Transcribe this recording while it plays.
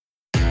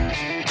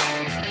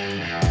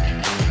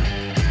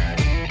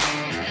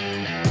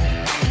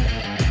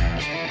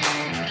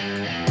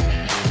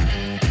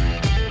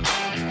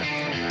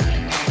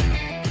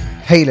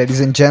Hey, ladies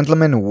and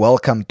gentlemen,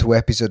 welcome to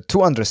episode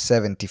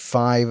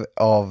 275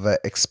 of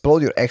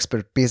Explode Your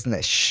Expert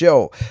Business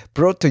Show,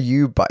 brought to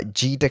you by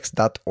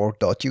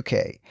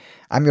gtex.org.uk.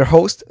 I'm your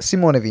host,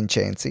 Simone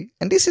Vincenzi,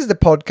 and this is the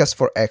podcast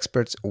for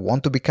experts who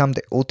want to become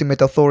the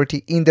ultimate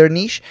authority in their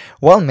niche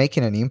while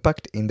making an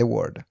impact in the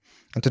world.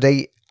 And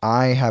today,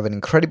 I have an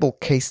incredible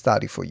case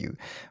study for you,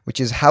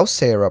 which is how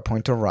Sarah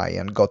Pointer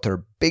Ryan got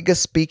her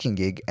biggest speaking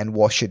gig and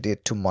what she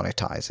did to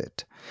monetize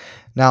it.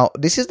 Now,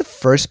 this is the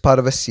first part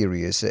of a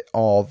series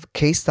of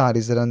case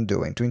studies that I'm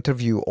doing to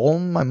interview all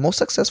my most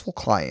successful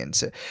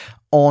clients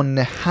on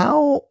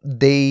how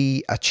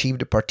they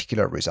achieved a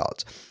particular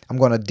result. I'm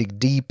going to dig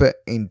deep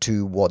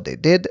into what they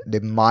did,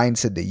 the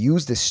mindset they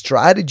use, the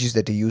strategies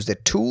that they use, the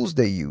tools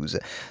they use,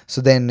 so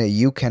then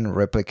you can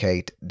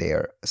replicate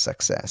their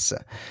success.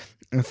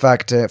 In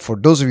fact, for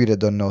those of you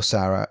that don't know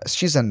Sarah,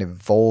 she's an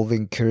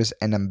evolving, curious,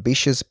 and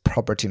ambitious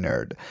property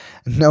nerd,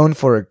 known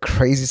for her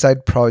crazy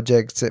side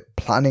projects,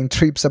 planning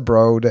trips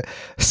abroad,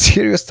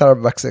 serious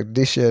Starbucks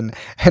addiction,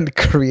 and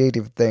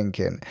creative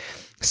thinking.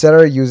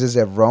 Sarah uses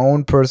her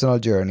own personal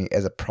journey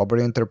as a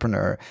property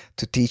entrepreneur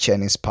to teach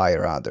and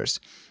inspire others.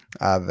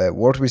 I've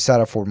worked with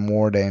Sarah for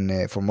more than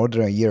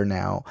a year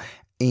now,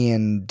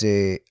 and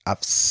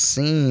I've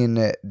seen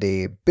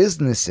the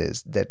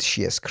businesses that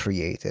she has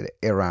created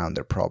around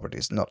her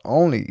properties, not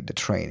only the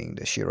training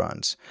that she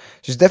runs.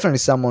 She's definitely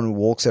someone who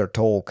walks her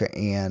talk,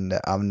 and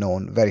I've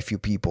known very few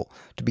people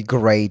to be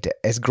great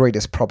as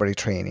property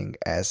training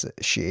as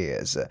she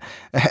is.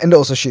 And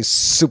also she's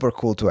super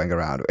cool to hang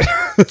around with.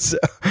 So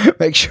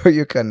make sure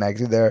you connect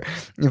with her.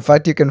 In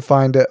fact, you can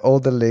find all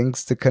the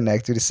links to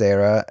connect with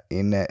Sarah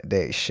in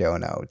the show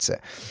notes.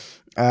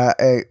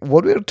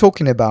 What we're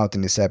talking about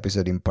in this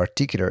episode in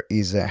particular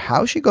is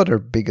how she got her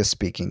biggest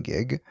speaking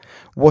gig,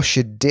 what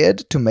she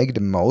did to make the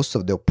most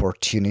of the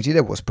opportunity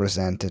that was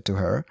presented to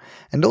her,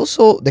 and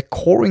also the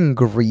core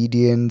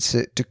ingredients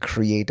to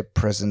create a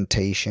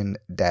presentation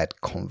that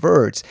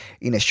converts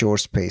in a short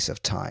space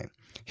of time.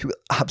 You will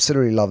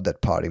absolutely love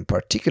that part, in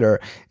particular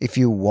if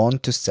you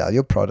want to sell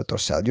your product or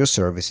sell your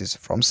services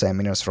from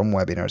seminars, from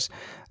webinars.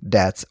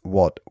 That's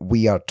what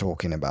we are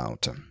talking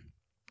about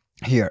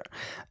here.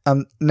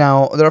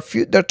 Now, there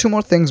are two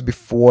more things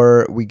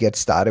before we get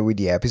started with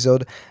the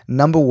episode.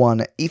 Number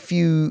one, if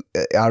you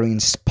are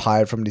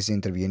inspired from this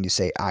interview and you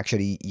say,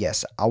 actually,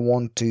 yes, I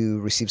want to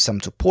receive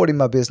some support in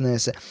my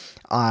business.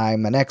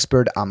 I'm an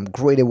expert. I'm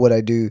great at what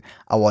I do.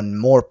 I want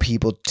more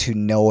people to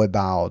know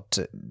about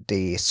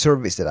the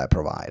service that I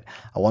provide.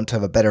 I want to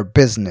have a better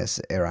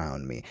business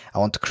around me. I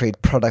want to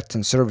create products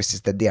and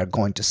services that they are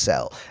going to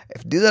sell.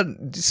 If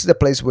this is the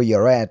place where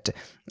you're at,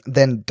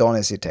 then don't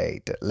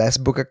hesitate. Let's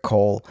book a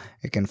call.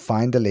 You can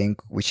find the link,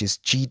 which is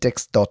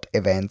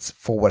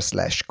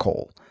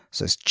gtex.events/call.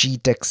 So it's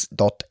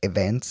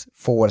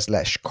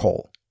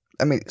gtex.events/call.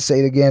 Let me say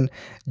it again,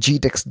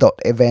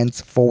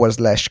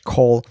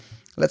 gtex.events/call.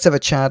 Let's have a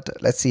chat.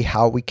 Let's see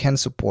how we can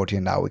support you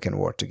and how we can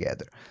work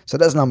together. So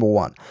that's number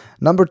one.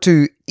 Number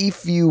two,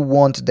 if you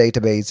want a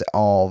database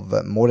of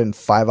more than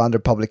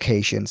 500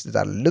 publications that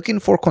are looking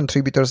for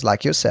contributors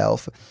like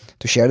yourself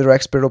to share their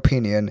expert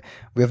opinion,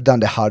 we've done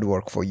the hard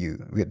work for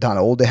you. We've done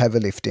all the heavy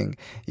lifting.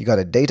 You got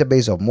a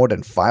database of more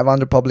than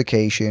 500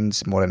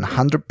 publications, more than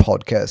 100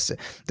 podcasts,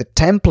 the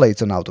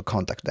templates on how to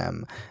contact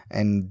them,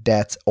 and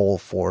that's all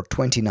for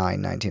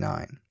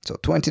 $29.99. So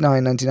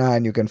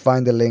 $29.99, you can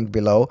find the link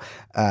below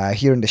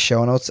here in the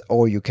show notes,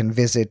 or you can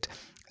visit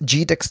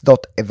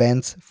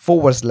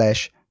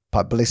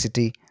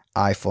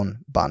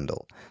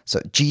gtex.events/publicity-bundle. So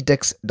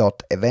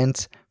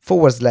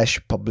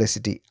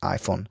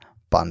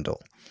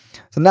gtex.events/publicity-bundle.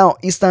 So now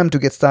it's time to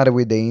get started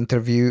with the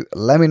interview.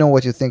 Let me know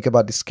what you think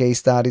about these case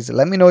studies.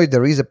 Let me know if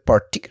there is a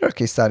particular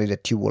case study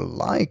that you would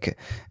like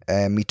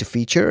me to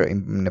feature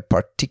in a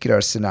particular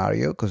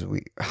scenario, because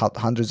we have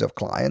hundreds of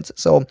clients.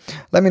 So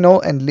let me know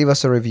and leave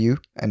us a review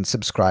and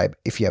subscribe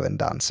if you haven't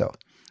done so.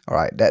 All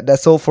right,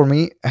 that's all for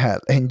me.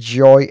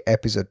 Enjoy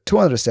episode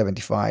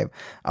 275,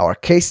 our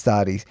case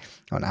study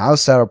on how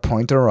Sarah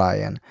Pointer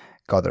Ryan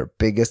got her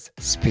biggest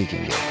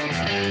speaking gig.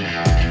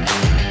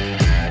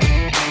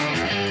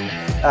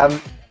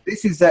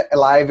 This is a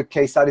live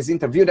case studies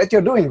interview that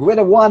you're doing with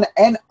the one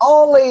and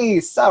only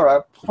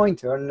Sarah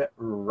Pointer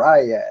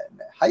Ryan.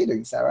 How are you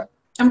doing, Sarah?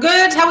 I'm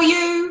good. How are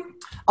you?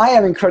 I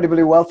am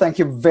incredibly well. Thank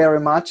you very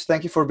much.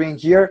 Thank you for being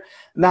here.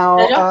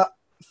 Now,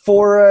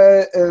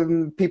 for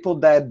people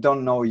that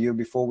don't know you,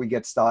 before we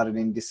get started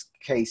in this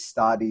case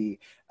study,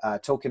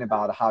 talking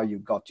about how you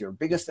got your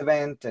biggest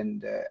event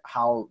and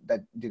how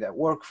that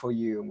work for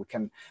you, and we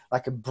can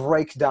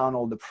break down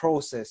all the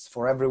process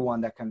for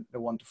everyone that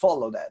want to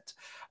follow that.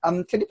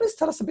 Can you please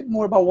tell us a bit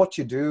more about what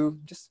you do?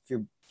 Just a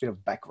few bit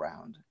of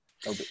background.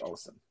 That would be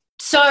awesome.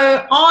 So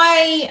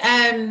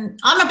I'm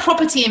a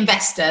property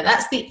investor.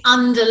 That's the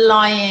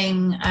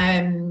underlying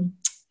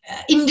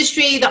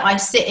industry that I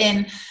sit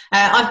in.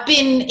 I've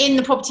been in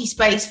the property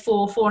space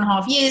for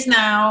 4.5 years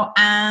now,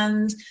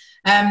 and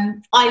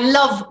I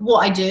love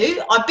what I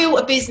do. I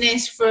built a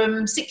business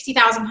from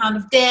 £60,000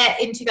 of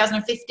debt in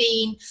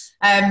 2015,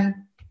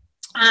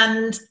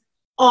 and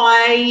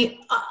I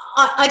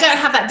don't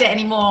have that debt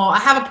anymore. I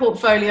have a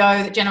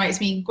portfolio that generates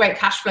me great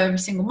cash flow every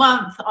single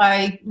month.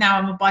 Now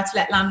I'm a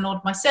buy-to-let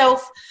landlord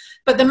myself.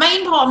 But the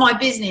main part of my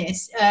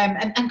business,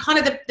 and kind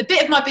of the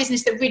bit of my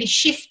business that really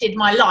shifted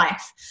my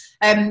life,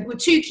 were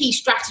two key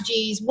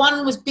strategies.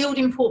 One was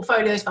building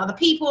portfolios for other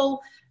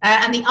people,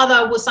 and the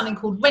other was something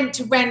called rent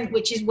to rent,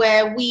 which is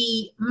where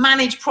we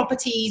manage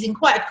properties in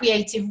quite a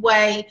creative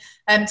way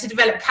to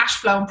develop cash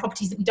flow on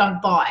properties that we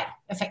don't buy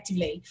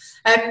effectively.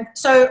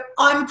 So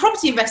I'm a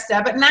property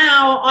investor, but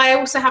now I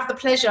also have the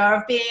pleasure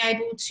of being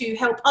able to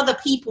help other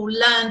people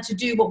learn to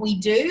do what we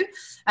do.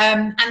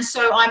 And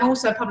so I'm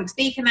also a public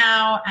speaker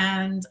now,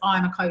 and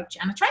I'm a coach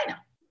and a trainer.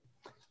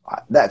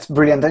 That's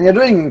brilliant. And you're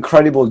doing an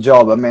incredible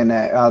job. I mean,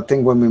 I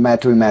think when we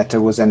met, it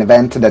was an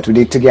event that we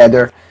did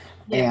together.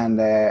 Yeah.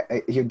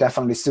 And you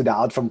definitely stood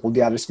out from all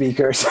the other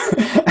speakers.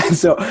 And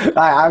so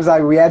I was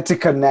like, we had to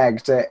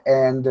connect,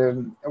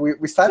 and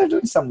we started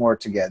doing some work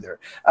together.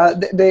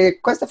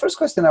 The first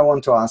question I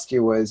want to ask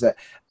you was,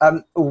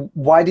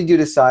 why did you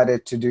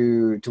decide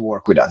to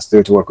work with us,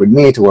 to work with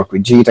me, to work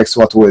with GTEx?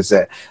 What was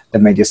that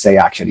made you say,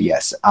 actually,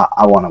 yes,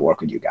 I want to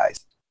work with you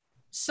guys?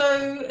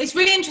 So it's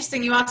really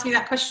interesting you asked me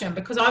that question,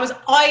 because I was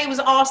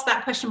asked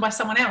that question by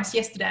someone else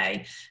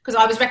yesterday, because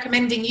I was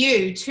recommending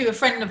you to a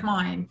friend of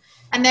mine.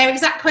 And their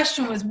exact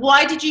question was,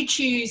 why did you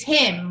choose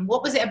him?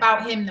 What was it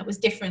about him that was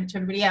different to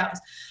everybody else?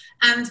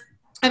 And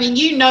I mean,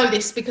 you know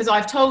this because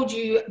I've told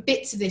you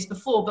bits of this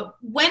before, but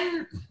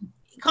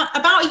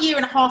about a year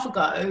and a half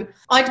ago,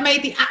 I'd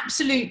made the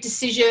absolute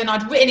decision,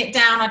 I'd written it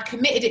down, I'd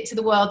committed it to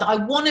the world that I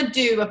want to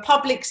do a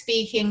public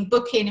speaking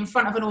booking in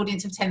front of an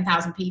audience of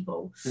 10,000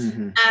 people.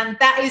 Mm-hmm. And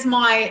that is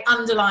my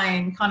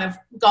underlying kind of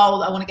goal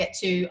that I want to get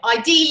to,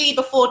 ideally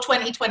before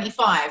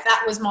 2025.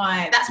 That's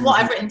what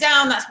I've written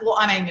down. That's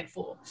what I'm aiming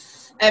for.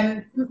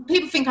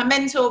 People think I'm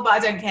mental, but I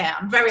don't care.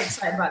 I'm very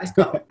excited about this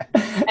goal.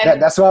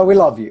 That's why we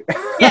love you.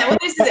 Yeah, well,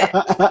 this is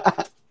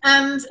it.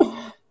 And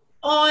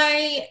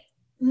I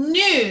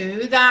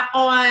knew that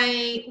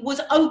I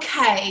was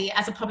okay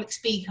as a public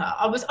speaker.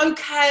 I was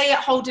okay at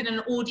holding an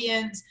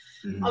audience.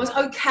 Mm-hmm. I was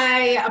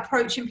okay at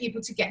approaching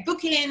people to get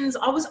bookings.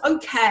 I was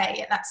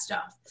okay at that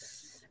stuff.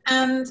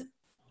 And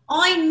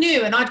I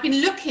knew, and I'd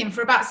been looking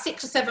for about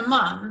 6 or 7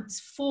 months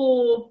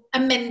for a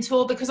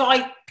mentor, because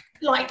I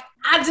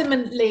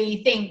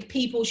adamantly think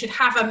people should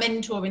have a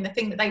mentor in the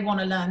thing that they want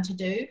to learn to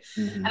do.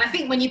 Mm-hmm. And I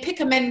think when you pick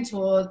a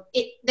mentor,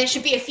 there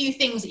should be a few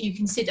things that you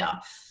consider.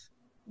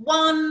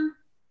 One,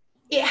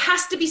 it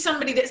has to be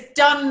somebody that's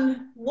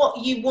done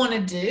what you want to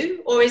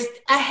do or is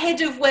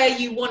ahead of where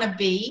you want to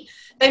be.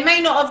 They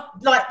may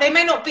not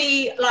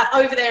be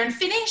over there and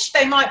finished.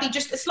 They might be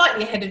just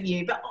slightly ahead of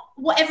you, but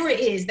whatever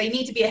it is, they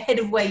need to be ahead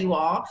of where you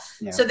are,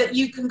 so that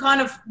you can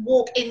kind of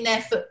walk in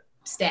their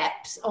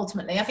footsteps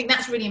ultimately. I think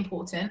that's really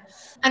important.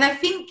 And I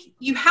think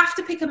you have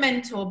to pick a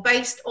mentor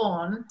based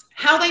on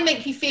how they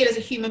make you feel as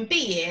a human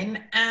being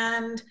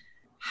and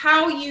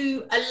how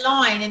you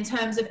align in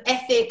terms of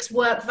ethics,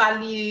 work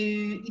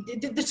value,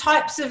 the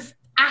types of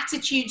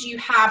attitudes you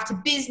have to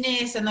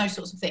business and those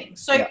sorts of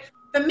things. So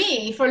for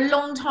me, for a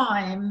long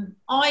time,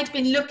 I'd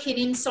been looking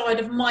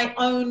inside of my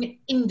own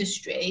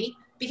industry,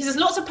 because there's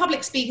lots of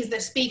public speakers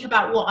that speak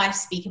about what I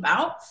speak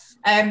about.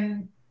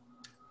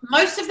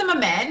 Most of them are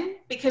men,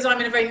 because I'm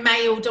in a very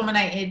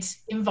male-dominated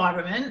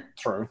environment.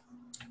 True.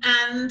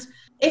 And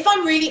if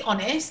I'm really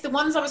honest, the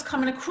ones I was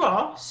coming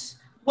across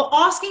were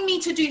asking me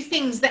to do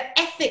things that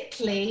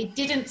ethically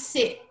didn't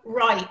sit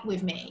right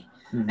with me.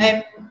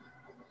 Mm-hmm.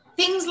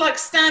 Things like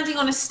standing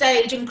on a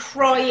stage and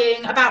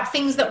crying about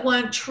things that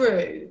weren't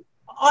true.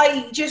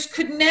 I just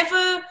could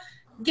never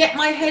get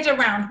my head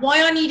around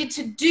why I needed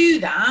to do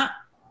that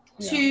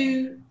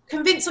to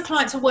convince a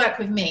client to work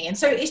with me. And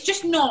so it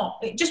just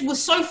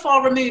was so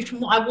far removed from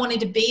what I wanted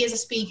to be as a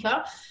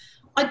speaker.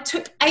 I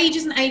took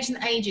ages and ages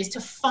and ages to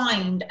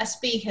find a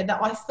speaker that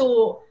I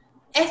thought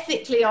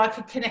ethically I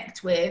could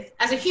connect with.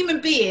 As a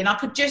human being, I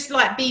could just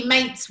be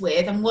mates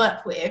with and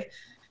work with,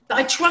 that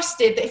I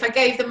trusted that if I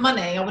gave them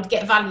money, I would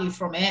get value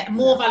from it, and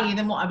more value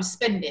than what I was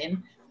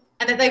spending,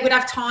 and that they would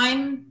have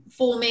time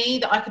for me,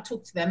 that I could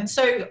talk to them. And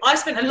so I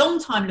spent a long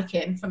time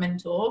looking for a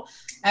mentor.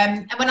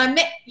 And when I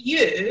met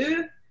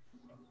you,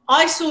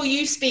 I saw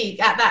you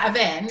speak at that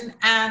event,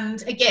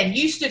 and again,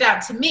 you stood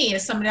out to me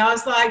as somebody. I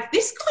was like,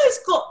 this guy's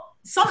got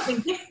something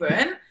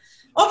different.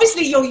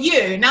 Obviously, you're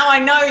you. Now I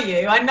know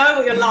you. I know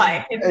what you're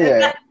like. And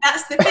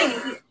that's the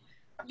thing.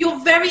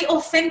 You're very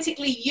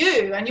authentically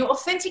you, and you're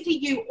authentically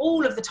you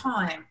all of the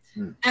time.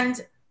 Mm.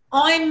 And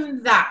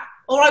I'm that,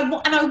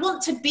 I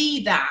want to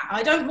be that.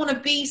 I don't want to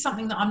be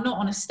something that I'm not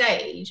on a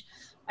stage.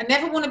 I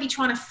never want to be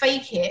trying to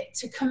fake it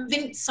to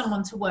convince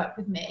someone to work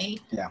with me.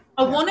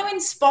 I want to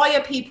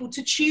inspire people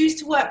to choose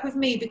to work with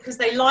me because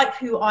they like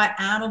who I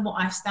am and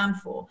what I stand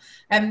for.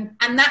 And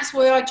that's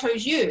why I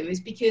chose you, is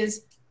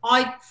because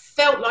I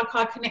felt like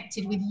I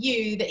connected with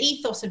you, the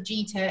ethos of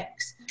GTEx,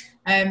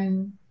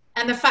 and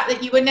the fact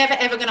that you were never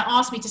ever going to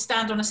ask me to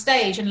stand on a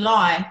stage and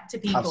lie to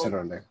people.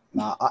 Absolutely.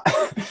 No,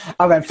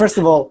 I mean, first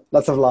of all,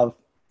 lots of love.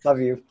 Love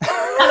you.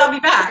 I love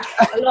you back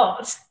a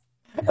lot.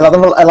 a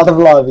lot of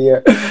love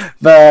here.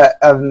 But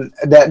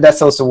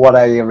that's also what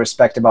I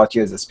respect about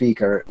you as a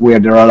speaker, where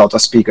there are a lot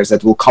of speakers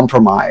that will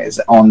compromise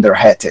on their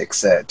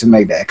ethics to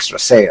make the extra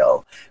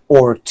sale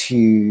or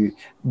to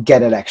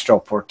get an extra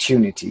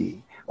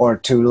opportunity or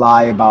to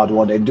lie about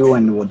what they do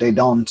and what they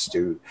don't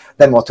do.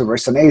 Then what we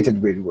resonated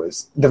with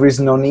was there is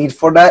no need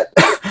for that.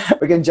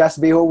 We can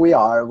just be who we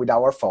are with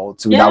our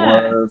faults, with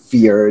our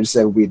fears,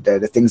 with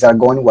the things that are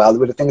going well,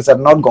 with the things that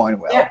are not going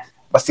well,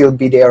 but still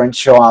be there and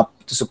show up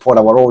to support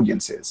our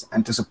audiences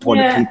and to support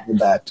the people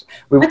that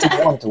we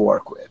want to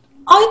work with.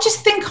 I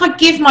just think I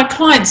give my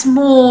clients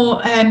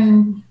more,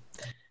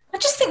 I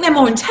just think they're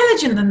more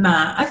intelligent than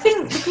that. I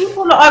think the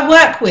people that I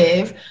work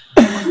with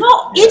are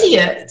not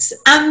idiots,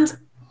 and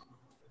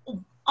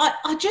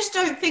I just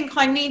don't think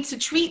I need to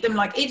treat them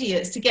like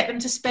idiots to get them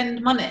to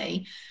spend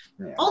money.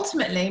 Yeah.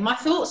 Ultimately, my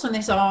thoughts on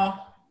this are,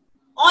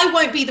 I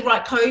won't be the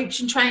right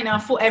coach and trainer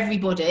for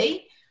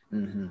everybody,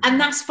 and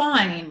that's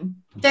fine.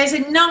 There's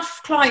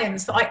enough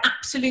clients that I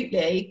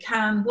absolutely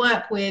can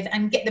work with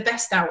and get the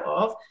best out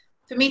of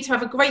for me to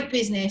have a great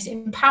business,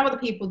 empower the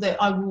people that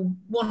I will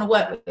want to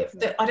work with,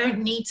 that I don't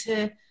need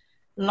to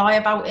lie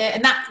about it.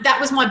 And that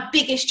was my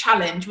biggest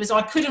challenge, was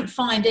I couldn't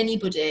find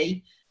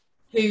anybody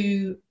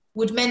who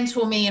would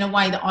mentor me in a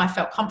way that I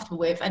felt comfortable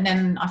with. And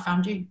then I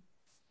found you.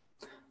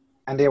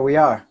 And here we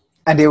are.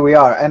 And that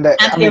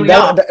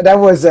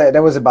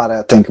was about,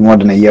 I think, more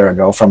than a year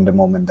ago from the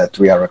moment that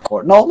we are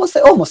recording. No,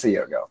 almost a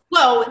year ago.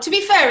 Well, to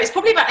be fair, it's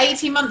probably about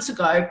 18 months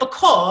ago,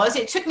 because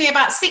it took me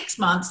about 6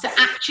 months to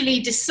actually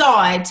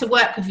decide to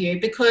work with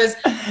you, because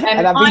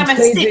and I've been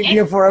teasing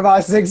you for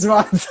about 6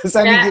 months,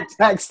 sending you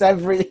text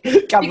every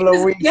couple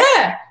of weeks.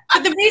 Yeah.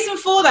 But the reason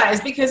for that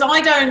is because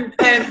I don't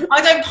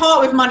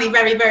part with money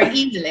very, very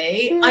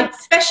easily. I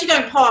especially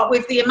don't part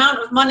with the amount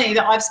of money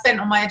that I've spent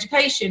on my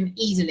education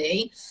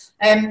easily.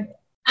 And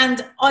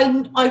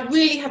I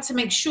really had to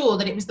make sure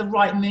that it was the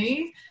right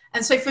move.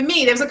 And so for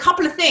me, there was a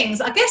couple of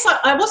things. I guess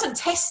I wasn't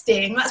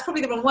testing, that's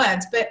probably the wrong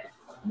words, but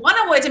one,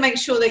 I wanted to make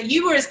sure that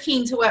you were as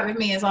keen to work with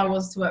me as I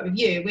was to work with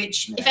you,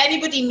 which if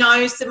anybody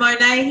knows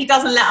Simone, he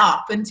doesn't let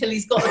up until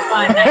he's got the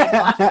client name.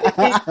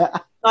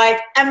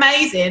 Like,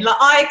 amazing. Like,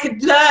 I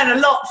could learn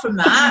a lot from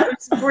that.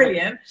 It's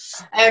brilliant.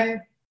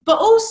 But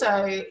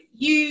also,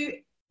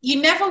 you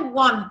never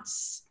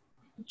once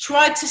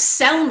tried to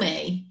sell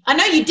me. I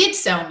know you did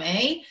sell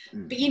me,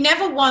 but you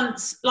never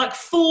once like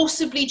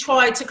forcibly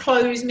tried to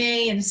close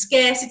me, and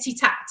scarcity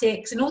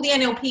tactics and all the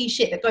NLP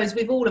shit that goes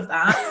with all of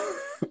that.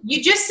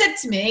 You just said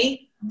to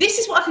me, this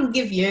is what I can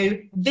give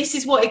you. This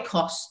is what it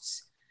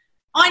costs.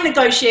 I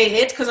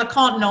negotiated, because I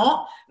can't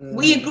not.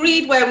 We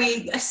agreed where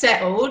we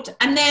settled,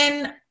 and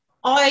then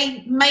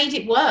I made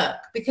it work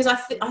because I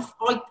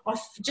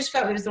just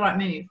felt it was the right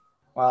move.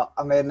 Well,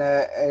 I mean,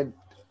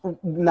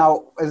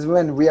 now as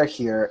when we are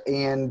here,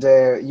 and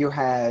you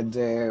had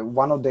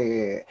one of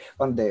the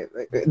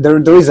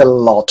there is a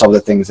lot of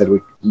the things that we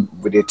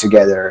did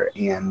together,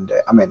 and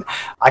I mean,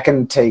 I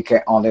can take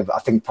only, I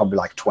think, probably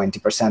like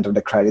 20% of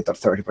the credit or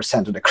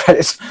 30% of the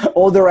credit.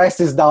 All the rest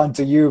is down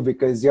to you,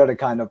 because you're the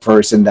kind of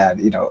person that,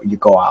 you know, you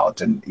go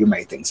out and you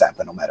make things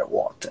happen no matter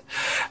what.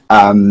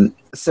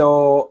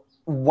 So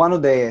one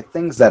of the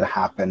things that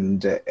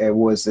happened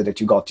was that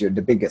you got the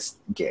biggest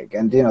gig,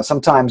 and you know,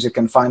 sometimes you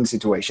can find a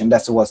situation.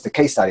 That was the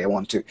case study I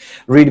want to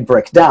really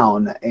break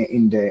down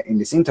in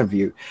this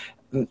interview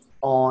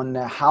on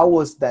how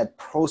was that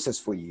process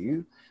for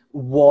you.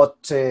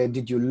 What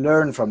did you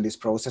learn from this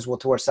process?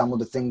 What were some of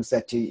the things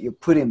that you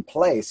put in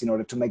place in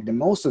order to make the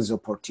most of this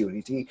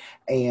opportunity,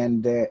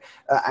 and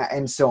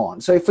so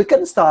on. So if we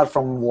can start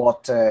from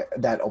what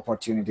that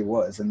opportunity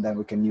was, and then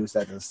we can use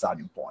that as a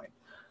starting point.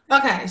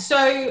 Okay,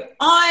 so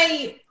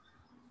I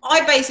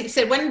basically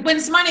said, when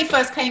Simone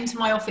first came to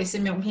my office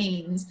in Milton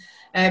Keynes,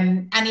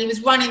 and he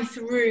was running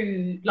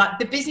through like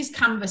the business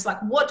canvas,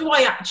 like, what do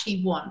I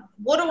actually want?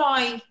 Where do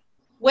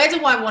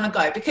I want to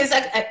go? Because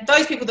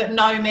those people that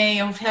know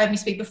me or have heard me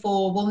speak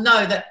before will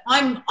know that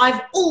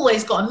I've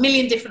always got a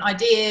million different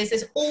ideas.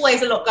 There's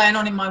always a lot going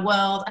on in my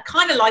world. I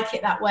kind of like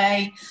it that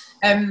way.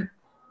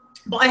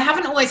 But I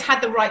haven't always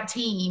had the right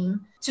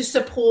team to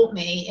support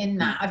me in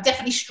that. I've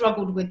definitely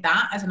struggled with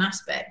that as an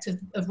aspect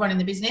of running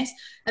the business.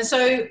 And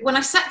so when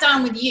I sat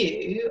down with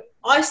you,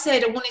 I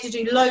said I wanted to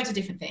do loads of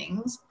different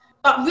things.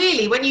 But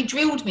really, when you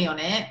drilled me on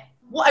it,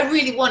 what I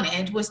really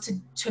wanted was to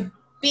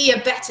be a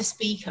better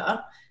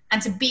speaker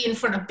and to be in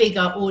front of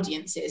bigger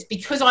audiences,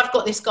 because I've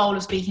got this goal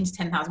of speaking to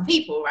 10,000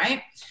 people,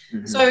 right?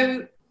 Mm-hmm.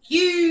 So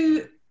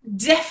you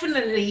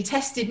definitely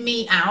tested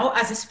me out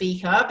as a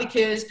speaker,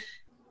 because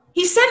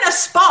he sent a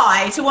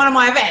spy to one of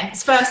my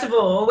events, first of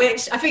all,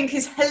 which I think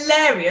is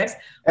hilarious.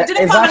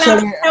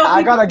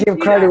 I gotta give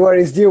credit where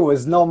it's due. It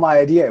was not my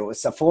idea. It was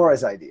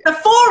Sephora's idea.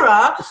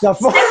 Sephora sent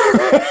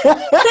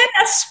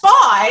a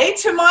spy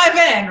to my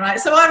event, right?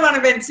 So I run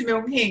events in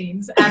Milton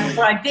Keynes, and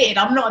I did.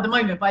 I'm not at the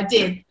moment, but I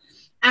did.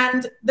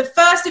 And the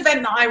first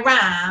event that I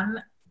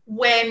ran,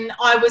 when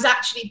I was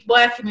actually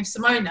working with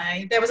Simone,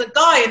 there was a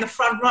guy in the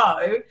front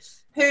row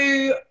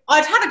who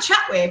I'd had a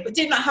chat with, but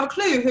did not have a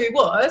clue who he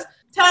was.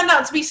 turned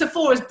out to be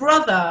Sephora's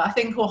brother, I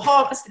think, or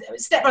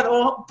stepbrother,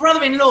 or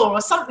brother-in-law,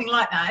 or something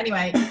like that.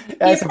 Anyway,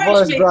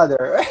 Sephora's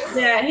brother.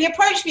 Yeah, he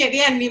approached me at the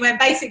end and he went,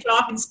 basically,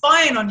 I've been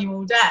spying on you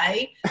all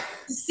day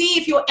to see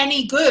if you're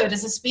any good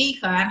as a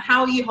speaker and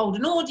how you hold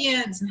an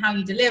audience and how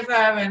you deliver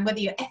and whether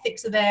your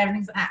ethics are there and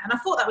things like that. And I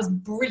thought that was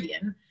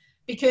brilliant,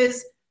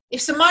 because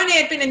if Simone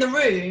had been in the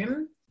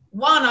room,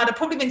 one, I'd have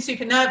probably been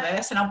super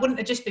nervous and I wouldn't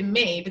have just been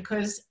me,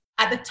 because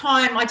at the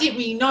time I didn't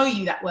really know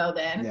you that well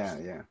then.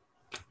 Yeah.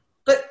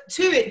 But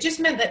two, it just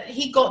meant that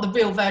he got the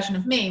real version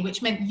of me,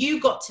 which meant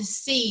you got to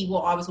see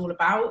what I was all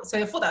about. So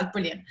I thought that was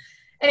brilliant.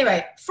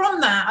 Anyway,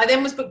 from that, I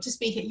then was booked to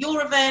speak at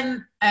your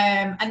event.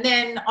 And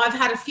then I've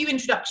had a few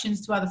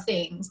introductions to other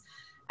things.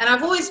 And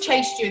I've always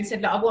chased you and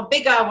said, look, I want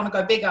bigger, I want to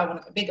go bigger, I want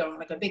to go bigger, I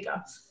want to go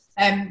bigger.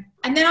 And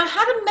then I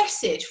had a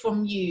message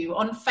from you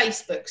on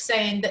Facebook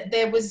saying that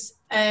there was,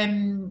 I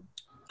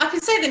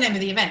can say the name of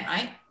the event,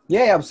 right?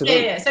 Yeah,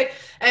 absolutely. Yeah. So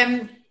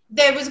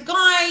there was a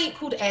guy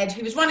called Ed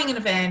who was running an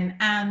event,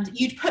 and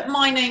you'd put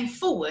my name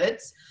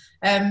forwards.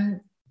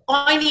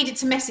 I needed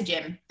to message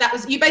him. That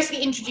was, you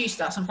basically introduced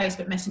us on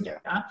Facebook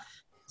Messenger. Yeah.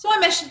 So I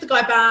messaged the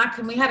guy back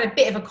and we had a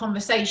bit of a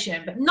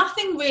conversation, but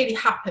nothing really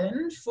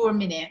happened for a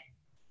minute.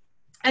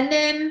 And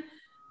then,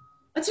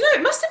 I don't know,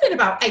 it must have been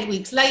about 8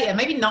 weeks later,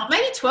 maybe not,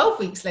 maybe 12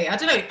 weeks later, I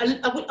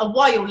don't know, a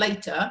while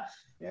later,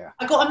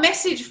 I got a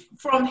message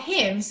from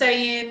him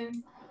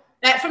saying,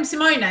 from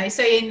Simone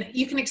saying,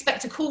 you can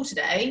expect a call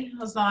today. I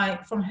was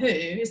like, from who?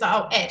 He's like,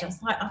 oh, Ed. I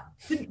was like, I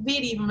couldn't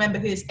really even remember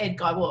who this Ed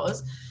guy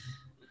was.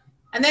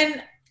 And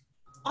then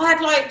I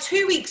had like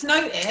 2 weeks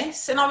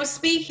notice, and I was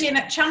speaking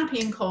at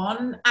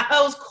ChampionCon at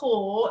Earl's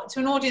Court to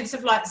an audience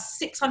of like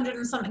 600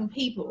 and something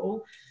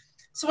people.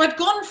 So I'd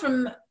gone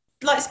from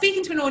like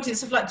speaking to an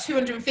audience of like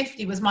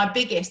 250 was my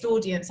biggest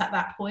audience at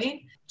that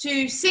point,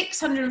 to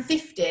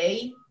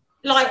 650,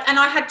 like, and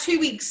I had 2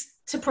 weeks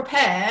to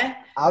prepare.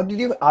 How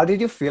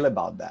did you feel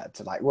about that?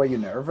 Like, were you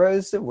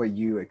nervous? Were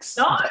you just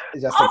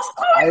excited?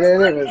 I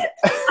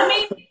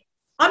mean,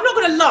 I'm not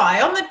going to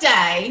lie. On the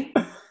day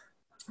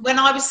when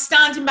I was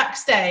standing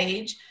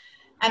backstage,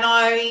 and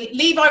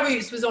Levi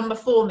Roots was on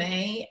before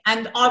me,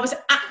 and I was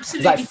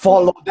absolutely... I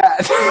followed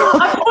that.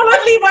 I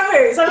followed Levi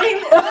Roots. I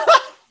mean,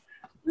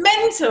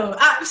 mental,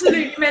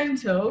 absolutely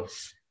mental.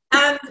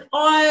 And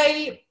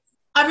I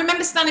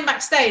remember standing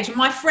backstage, and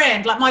my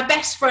friend, like my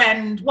best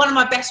friend, one of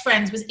my best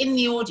friends was in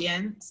the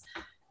audience,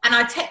 and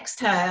I texted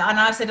her and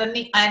I said,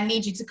 I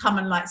need you to come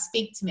and like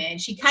speak to me. And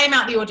she came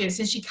out the audience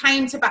and she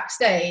came to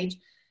backstage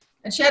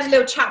and she had a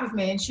little chat with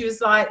me, and she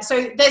was like,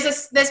 so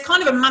there's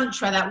kind of a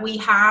mantra that we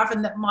have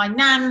and that my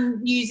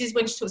nan uses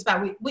when she talks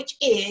about, which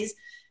is,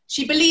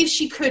 she believes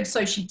she could,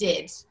 so she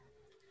did.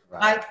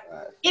 Right.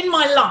 In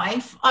my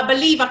life, I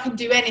believe I can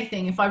do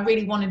anything if I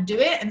really want to do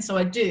it. And so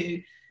I do.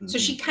 Mm-hmm. So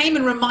she came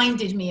and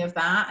reminded me of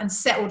that and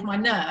settled my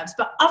nerves.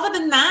 But other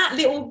than that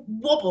little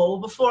wobble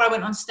before I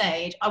went on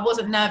stage, I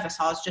wasn't nervous.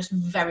 I was just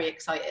very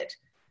excited.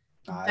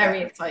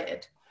 Very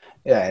excited.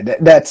 Yeah,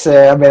 that's,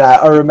 I mean,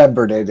 I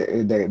remember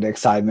the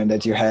excitement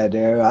that you had.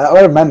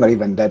 I remember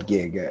even that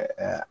gig.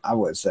 I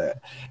was,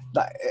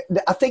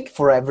 I think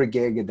for every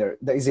gig, there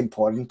is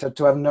important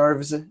to have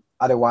nerves.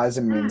 Otherwise,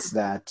 it means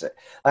that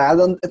I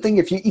don't think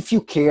if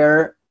you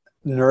care,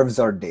 nerves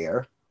are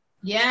there.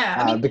 Yeah,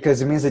 I mean,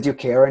 because it means that you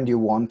care and you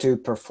want to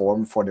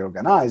perform for the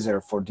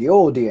organizer, for the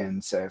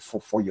audience,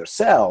 for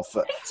yourself.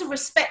 I think it's a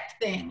respect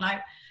thing.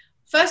 Like,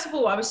 first of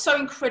all, I was so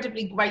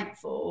incredibly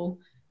grateful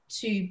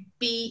to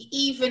be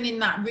even in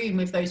that room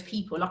with those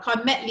people. Like,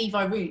 I met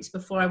Levi Roots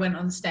before I went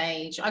on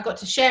stage. I got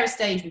to share a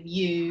stage with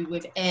you,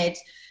 with Ed,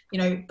 you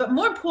know, but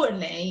more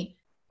importantly,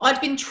 I'd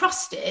been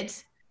trusted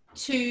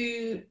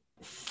to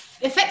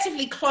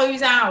effectively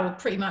close out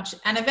pretty much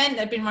an event that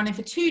had been running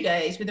for 2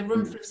 days with a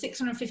room full of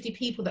 650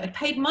 people that had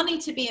paid money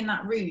to be in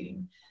that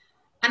room.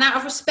 And out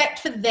of respect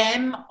for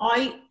them,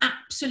 I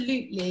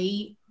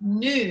absolutely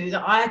knew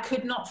that I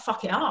could not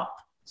fuck it up.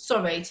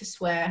 Sorry to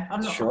swear.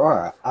 I'm not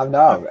sure. I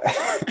know.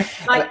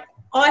 Like,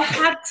 I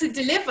had to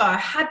deliver. I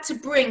had to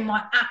bring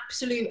my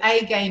absolute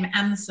A game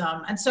and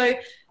some. And so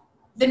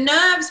the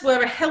nerves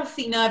were a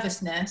healthy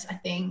nervousness, I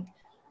think.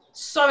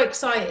 So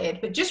excited,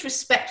 but just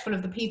respectful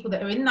of the people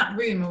that are in that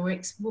room and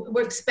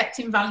were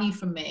expecting value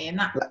from me.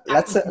 And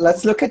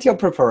let's look at your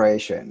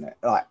preparation.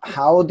 Like,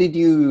 how did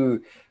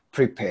you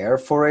prepare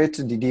for it?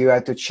 Did you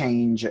have to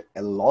change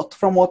a lot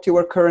from what you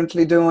were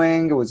currently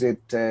doing? Was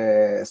it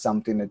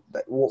something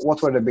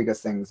what were the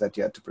biggest things that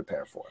you had to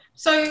prepare for?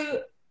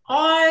 So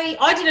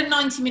I did a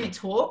 90-minute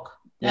talk.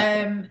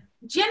 Yeah.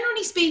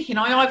 Generally speaking,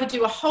 I either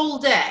do a whole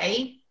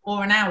day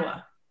or an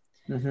hour.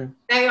 Mm-hmm.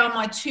 They are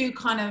my two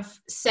kind of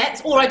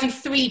sets, or I do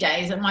 3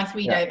 days at my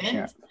 3-day event.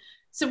 Yeah.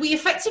 So we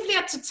effectively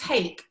had to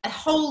take a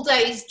whole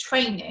day's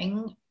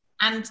training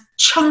and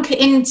chunk it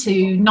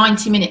into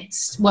 90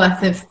 minutes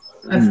worth of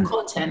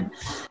content.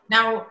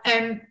 Now,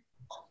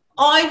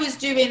 I was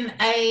doing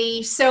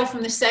a sell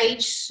from the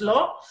stage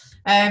slot.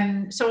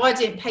 So I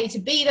didn't pay to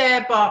be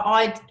there, but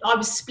I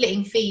was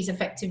splitting fees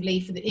effectively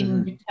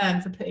in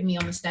return for putting me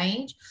on the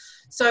stage.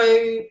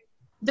 So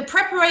the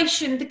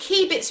preparation, the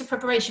key bits of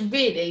preparation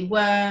really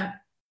were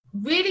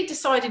really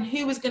deciding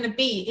who was going to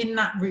be in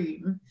that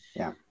room.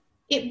 Yeah.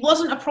 It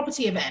wasn't a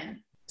property event.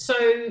 So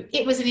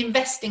it was an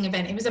investing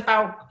event. It was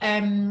about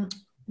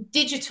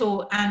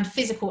digital and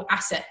physical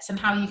assets and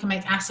how you can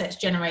make assets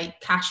generate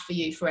cash for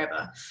you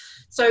forever.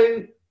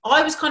 So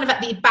I was kind of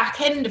at the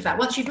back end of that.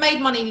 Once you've made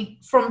money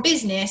from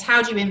business,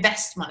 how do you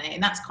invest money?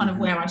 And that's kind of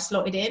where I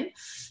slotted in.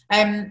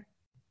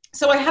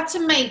 So I had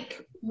to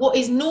make what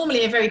is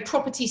normally a very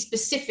property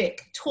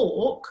specific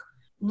talk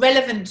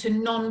relevant to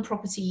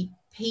non-property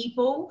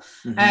people.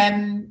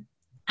 And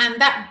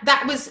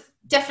that was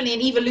definitely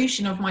an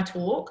evolution of my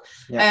talk.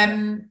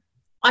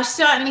 I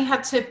certainly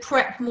had to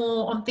prep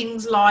more on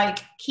things like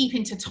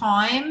keeping to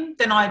time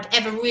than I'd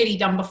ever really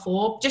done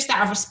before, just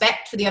out of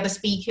respect for the other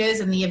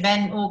speakers and the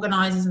event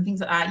organisers and things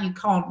like that. You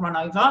can't run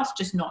over, it's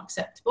just not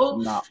acceptable.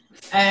 No.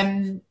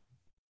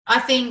 I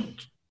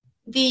think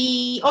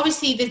the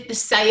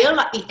sale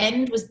at the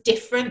end was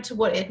different to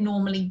what it had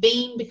normally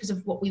been because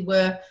of what we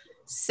were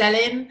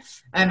selling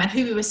and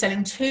who we were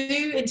selling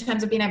to in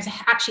terms of being able to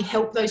actually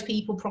help those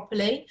people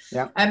properly.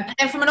 And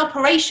then from an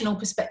operational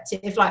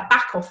perspective, like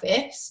back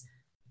office,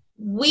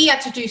 we had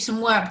to do some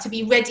work to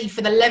be ready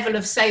for the level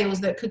of sales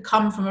that could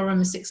come from a room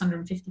of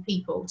 650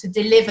 people to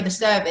deliver the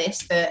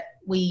service that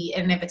we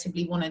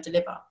inevitably want to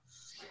deliver.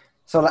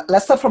 So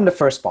let's start from the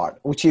first part,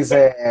 which is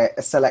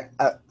selecting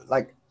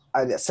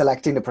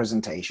the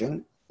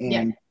presentation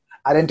and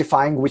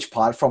identifying which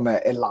part from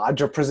a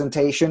larger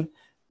presentation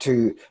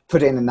to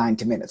put in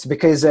 90 minutes.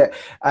 Because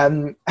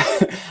I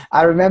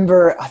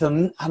remember,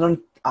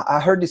 I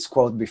heard this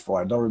quote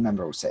before. I don't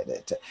remember who said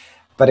it.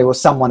 But it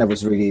was someone that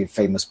was really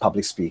famous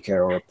public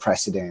speaker or a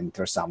president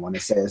or someone.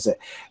 It says,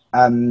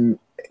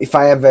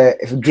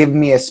 if give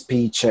me a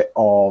speech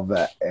of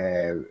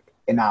an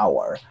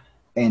hour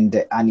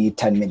and I need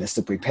 10 minutes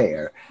to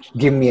prepare,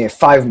 give me a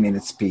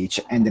 5-minute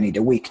speech and I need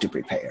a week to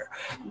prepare.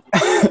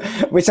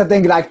 Which I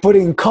think, like,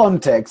 putting in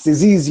context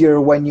is easier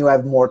when you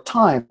have more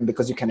time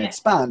because you can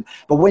expand.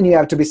 But when you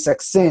have to be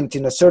succinct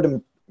in a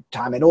certain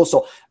time and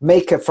also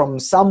make it from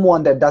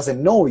someone that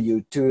doesn't know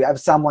you to have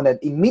someone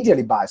that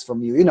immediately buys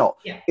from you,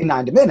 in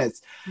 90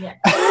 minutes.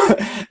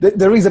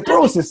 There is a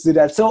process to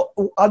that. So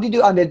how did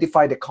you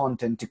identify the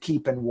content to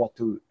keep and what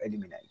to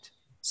eliminate?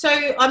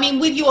 So, I mean,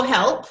 with your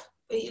help,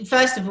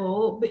 first of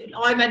all,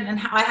 I went and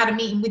I had a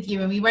meeting with you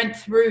and we went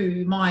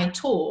through my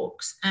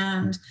talks,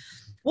 and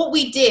what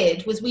we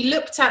did was we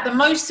looked at the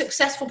most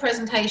successful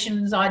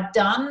presentations I'd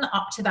done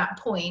up to that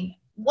point.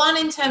 One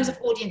in terms of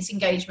audience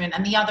engagement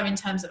and the other in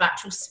terms of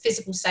actual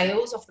physical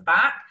sales off the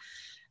back.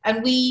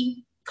 And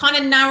we kind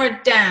of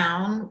narrowed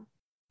down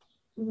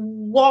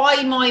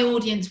why my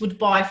audience would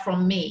buy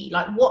from me.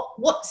 Like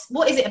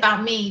what is it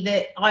about me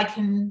that I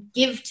can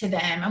give to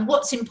them and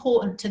what's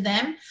important to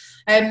them?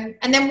 And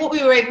then what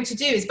we were able to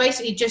do is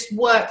basically just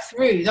work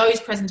through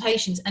those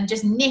presentations and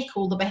just nick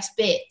all the best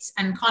bits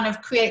and kind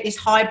of create this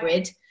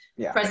hybrid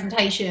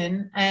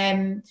presentation.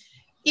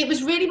 It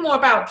was really more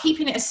about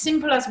keeping it as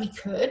simple as we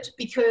could,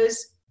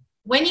 because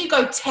when you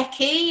go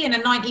techie in a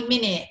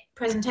 90-minute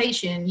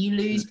presentation, you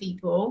lose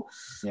people.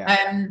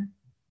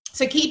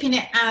 So keeping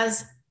it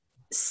as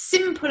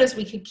simple as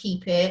we could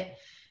keep it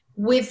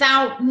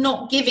without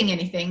not giving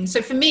anything.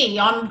 So for me,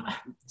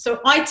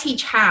 I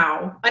teach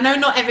how. I know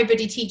not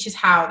everybody teaches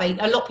how. A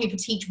lot of people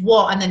teach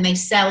what and then they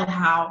sell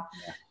how.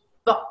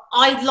 But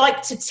I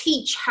like to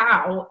teach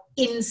how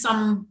in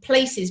some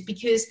places,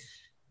 because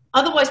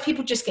otherwise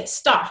people just get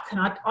stuck, and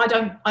I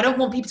don't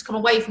want people to come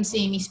away from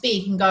seeing me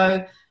speak and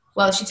go,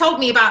 well, she told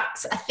me about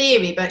a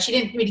theory, but she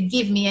didn't really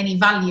give me any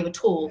value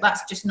at all.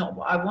 That's just not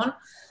what I want.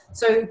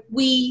 So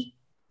we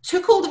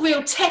took all the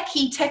real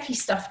techie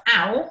stuff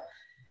out,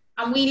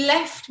 and we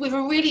left with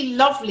a really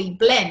lovely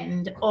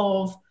blend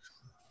of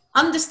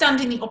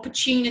understanding the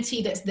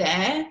opportunity that's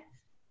there,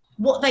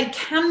 what they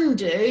can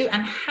do,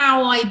 and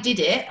how I did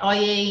it,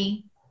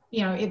 i.e.,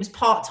 it was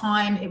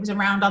part-time, it was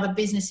around other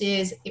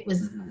businesses, it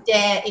was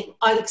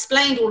I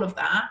explained all of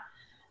that.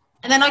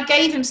 And then I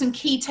gave them some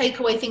key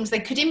takeaway things they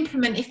could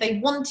implement if they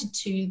wanted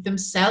to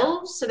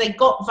themselves. So they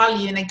got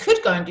value and they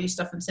could go and do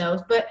stuff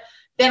themselves. But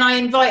then I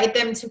invited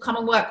them to come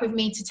and work with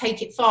me to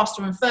take it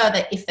faster and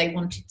further if they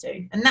wanted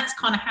to. And that's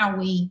kind of how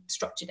we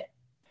structured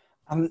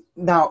it.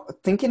 Now,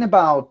 thinking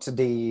about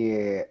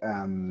the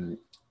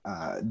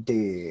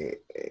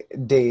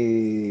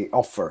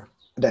offer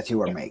that you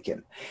were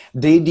making,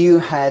 did you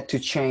had to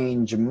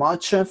change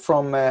much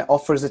from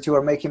offers that you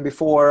were making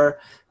before?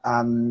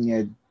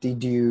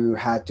 Did you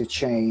had to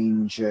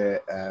change?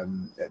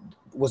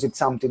 Was it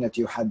something that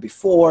you had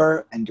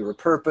before and your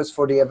purpose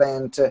for the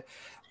event?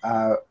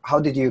 How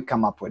did you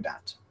come up with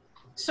that?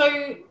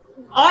 So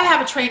I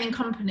have a training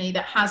company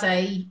that has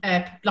a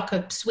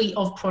suite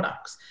of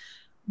products.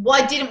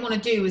 What I didn't want to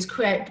do was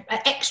create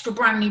extra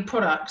brand new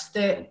products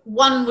that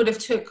one would have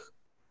took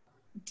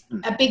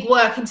a big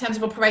work in terms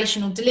of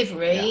operational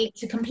delivery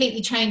to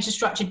completely change the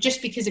structure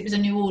just because it was a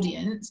new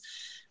audience.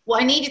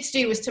 What I needed to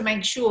do was to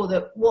make sure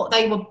that what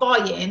they were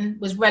buying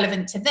was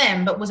relevant to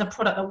them, but was a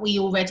product that we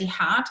already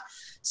had.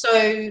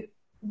 So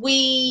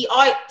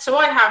I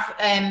have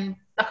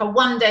like a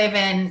 1-day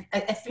event,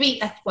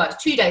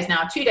 it's 2 days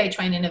now, a 2-day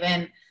training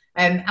event,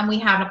 and we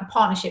have like a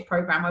partnership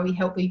program where we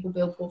help people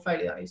build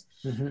portfolios.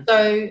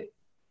 So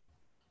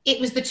it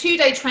was the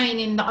 2-day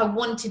training that I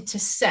wanted to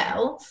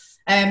sell,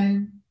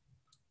 and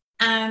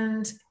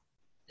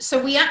so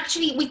we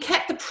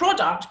kept the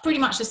product pretty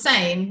much the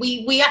same.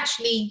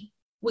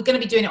 We're going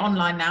to be doing it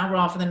online now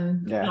rather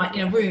than like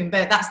in a room,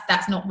 but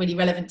that's not really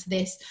relevant to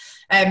this.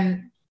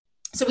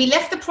 So we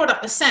left the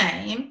product the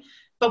same,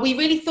 but we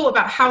really thought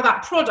about how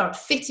that product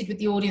fitted with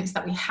the audience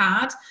that we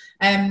had.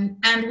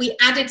 And we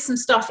added some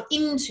stuff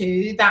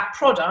into that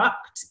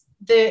product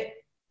that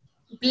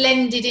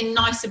blended in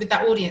nicer with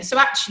that audience. So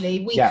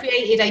actually we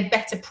created a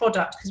better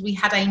product because we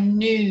had a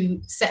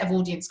new set of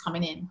audience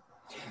coming in.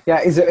 Yeah,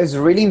 it's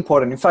really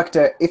important. In fact,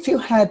 if you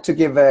had to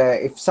give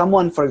if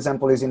someone, for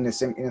example, is in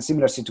a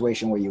similar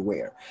situation where you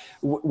were,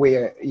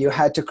 where you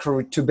had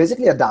to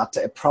basically adapt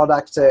a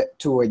product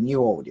to a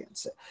new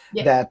audience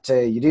that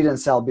you didn't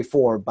sell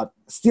before, but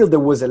still there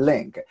was a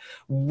link.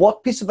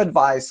 What piece of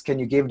advice can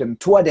you give them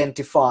to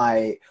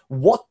identify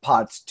what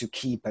parts to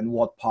keep and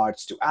what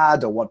parts to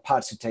add, or what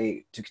parts to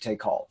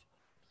take off?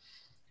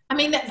 I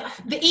mean,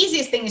 the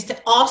easiest thing is to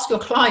ask your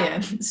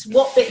clients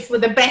what bits were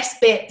the best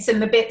bits and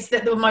the bits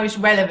that were most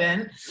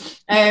relevant.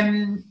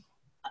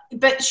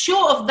 But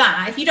short of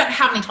that, if you don't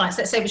have any clients,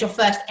 let's say it was your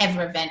first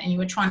ever event and you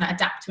were trying to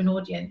adapt to an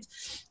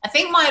audience, I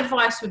think my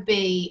advice would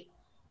be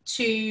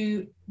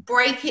to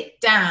break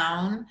it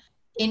down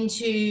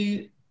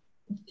into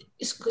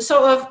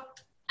sort of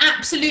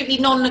absolutely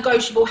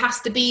non-negotiable,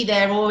 has to be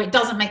there, or it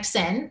doesn't make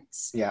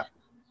sense. Yeah.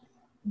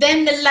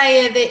 Then the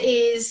layer that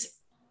is,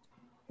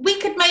 we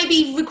could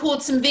maybe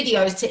record some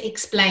videos to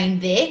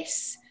explain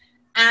this,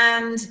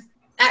 and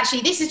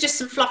actually this is just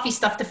some fluffy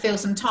stuff to fill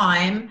some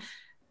time.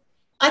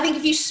 I think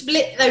if you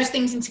split those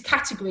things into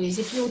categories,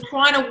 if you're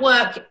trying to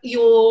work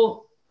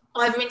your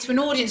either into an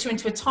audience or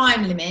into a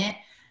time limit,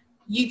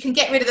 you can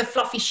get rid of the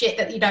fluffy shit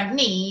that you don't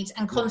need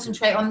and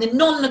concentrate on the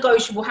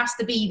non-negotiable, has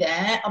to be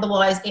there,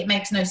 otherwise it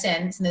makes no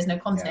sense and there's no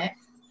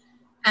context.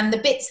 And the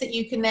bits that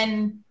you can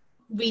then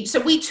read. So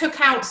we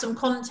took out some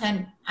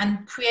content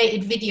and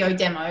created video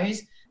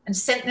demos and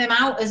sent them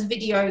out as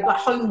video, like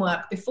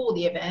homework before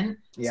the event,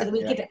 so that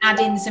we could add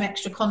in some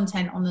extra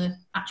content on the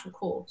actual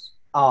course.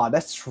 Oh,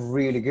 that's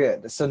really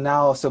good.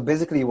 So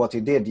basically what you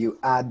did, you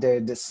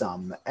added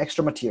some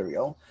extra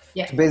material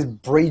to basically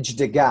bridge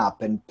the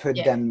gap and put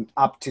them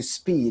up to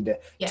speed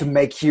to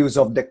make use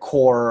of the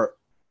core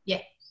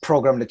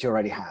program that you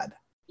already had.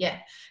 Yeah.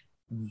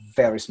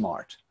 Very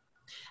smart.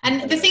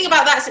 And the thing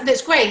about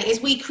that's great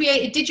is we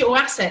created digital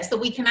assets that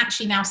we can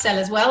actually now sell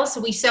as well.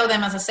 So we sell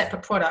them as a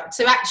separate product.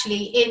 So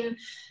actually in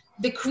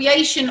the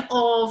creation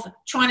of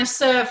trying to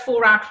serve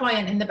for our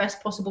client in the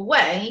best possible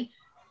way,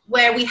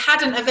 where we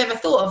hadn't have ever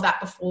thought of that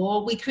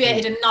before, we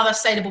created another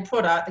saleable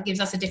product that gives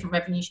us a different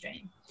revenue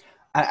stream.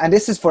 And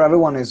this is for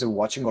everyone who's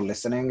watching or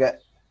listening.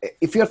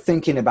 If you're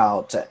thinking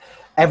about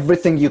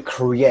everything you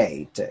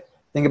create,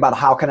 think about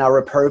how can I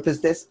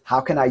repurpose this?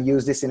 How can I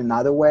use this in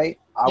another way?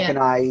 How can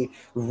I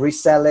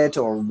resell it,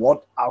 or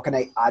how can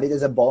I add it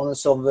as a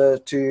bonus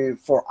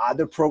for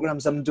other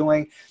programs I'm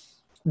doing?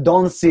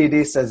 Don't see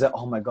this as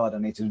oh my God, I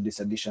need to do this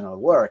additional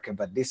work,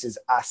 but this is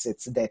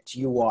assets that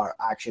you are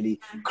actually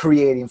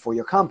creating for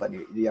your company.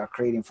 You are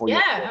creating for your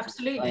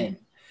absolutely.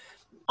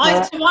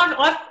 I've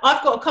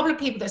got a couple of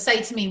people that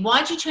say to me,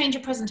 why do you change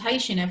your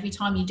presentation every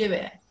time you do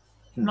it?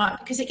 I'm like,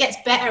 because it gets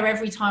better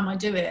every time I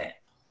do it.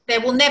 There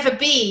will never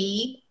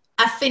be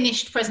a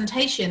finished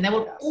presentation. There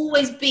will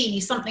always be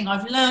something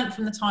I've learned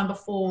from the time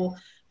before,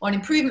 or an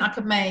improvement I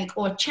could make,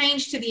 or a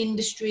change to the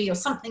industry, or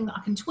something that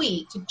I can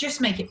tweak to just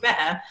make it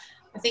better.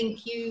 I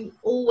think you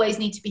always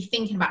need to be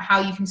thinking about how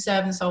you can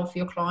serve and solve for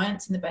your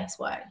clients in the best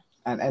way.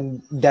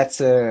 And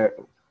that's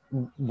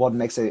what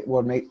makes it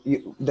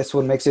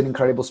an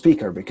incredible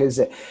speaker, because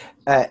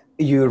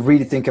you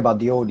really think about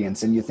the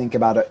audience and you think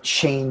about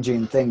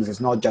changing things. It's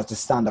not just a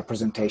standard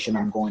presentation,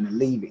 I'm going and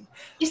leaving.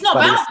 It's not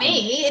about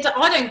me.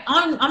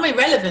 I'm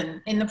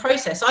irrelevant in the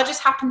process. I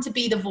just happen to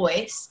be the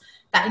voice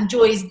that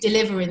enjoys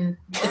delivering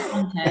the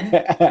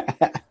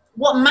content.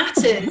 What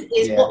matters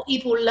is what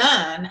people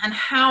learn and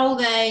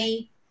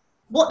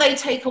what they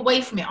take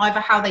away from it, either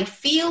how they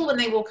feel when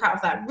they walk out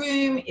of that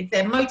room, if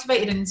they're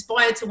motivated and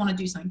inspired to want to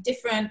do something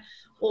different,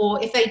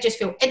 or if they just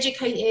feel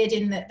educated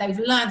in that they've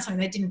learned something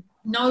they didn't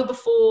know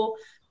before.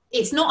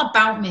 It's not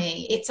about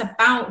me, it's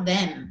about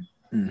them.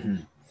 Mm-hmm.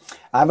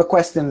 I have a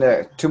question,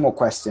 two more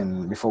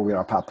questions before we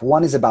wrap up.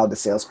 One is about the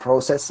sales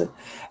process.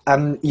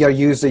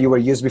 You were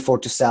used before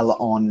to sell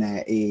on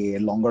a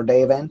longer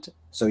day event,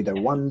 so either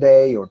 1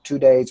 day or 2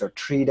 days or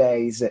 3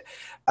 days.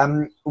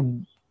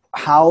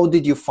 How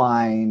did you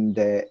find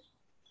the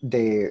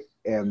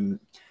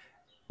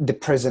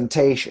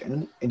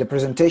presentation? In the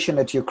presentation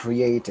that you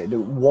created,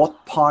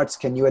 what parts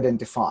can you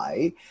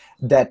identify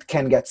that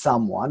can get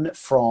someone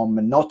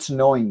from not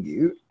knowing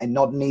you and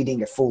not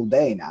needing a full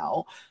day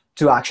now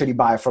to actually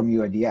buy from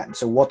you at the end?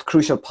 So what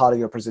crucial part of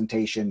your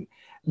presentation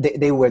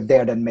they were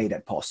there that made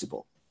that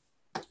possible?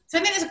 So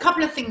I think there's a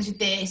couple of things with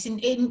this.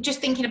 In just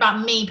thinking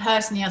about me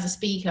personally as a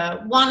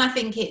speaker, one, I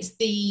think it's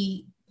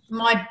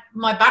my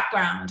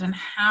background and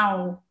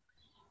how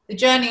the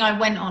journey I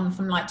went on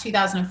from like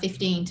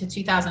 2015 to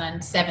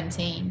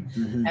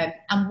 2017,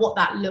 and what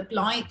that looked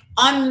like.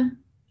 I'm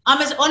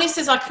as honest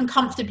as I can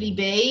comfortably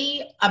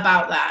be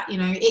about that. You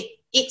know,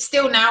 it's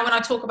still now when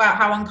I talk about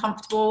how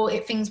uncomfortable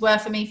things were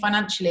for me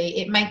financially,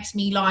 it makes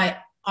me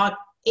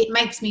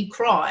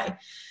cry.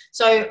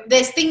 So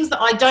there's things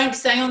that I don't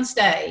say on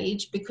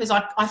stage because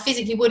I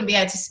physically wouldn't be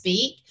able to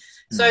speak.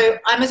 So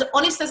I'm as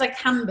honest as I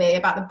can be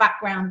about the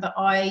background that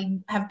I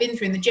have been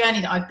through and the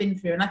journey that I've been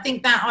through. And I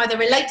think that either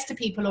relates to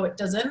people or it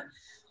doesn't.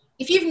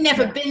 If you've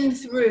never been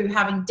through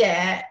having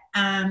debt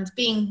and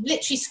being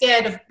literally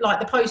scared of like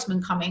the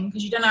postman coming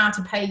because you don't know how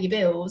to pay your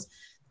bills,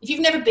 if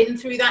you've never been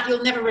through that,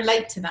 you'll never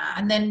relate to that.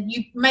 And then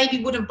you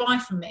maybe wouldn't buy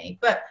from me.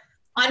 But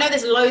I know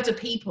there's loads of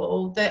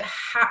people that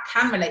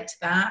can relate to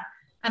that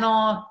and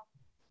are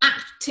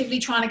actively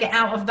trying to get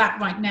out of that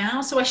right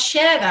now. So I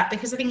share that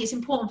because I think it's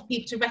important for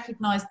people to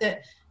recognize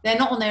that they're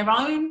not on their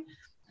own,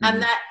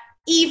 and that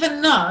even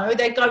though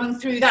they're going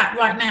through that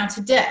right now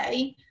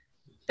today,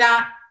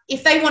 that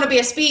if they want to be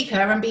a speaker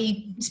and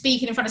be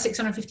speaking in front of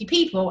 650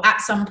 people at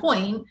some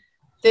point,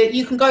 that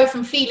you can go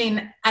from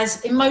feeling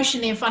as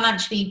emotionally and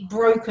financially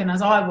broken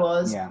as I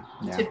was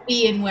to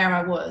being where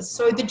I was.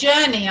 So the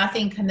journey, I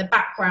think, and the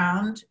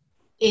background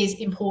is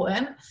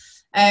important.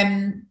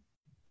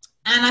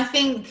 And I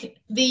think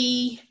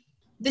the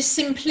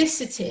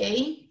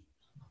simplicity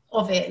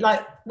of it,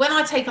 like when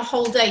I take a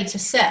whole day to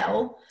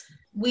sell,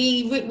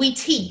 we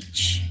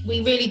teach,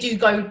 we really do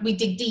we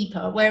dig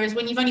deeper. Whereas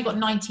when you've only got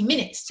 90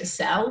 minutes to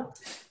sell,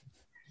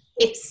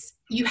 you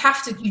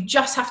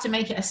just have to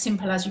make it as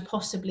simple as you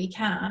possibly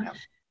can,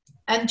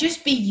 and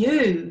just be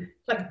you,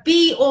 like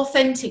be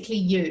authentically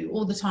you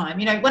all the time.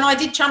 You know, when I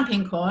did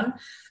ChampionCon,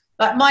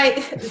 like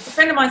a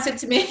friend of mine said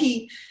to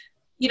me,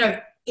 you know,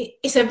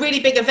 it's a really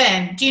big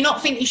event. Do you not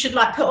think you should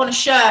like put on a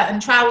shirt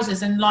and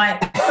trousers and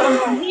like put on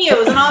some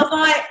heels? And I was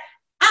like,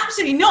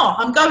 absolutely not.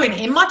 I'm going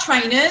in my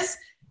trainers.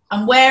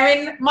 I'm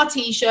wearing my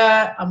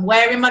t-shirt. I'm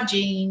wearing my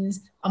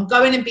jeans. I'm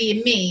going and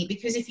being me,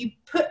 because if you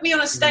put me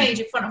on a stage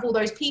in front of all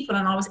those people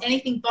and I was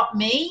anything but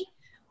me,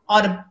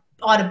 I'd have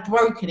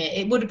broken it.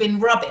 It would have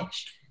been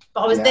rubbish.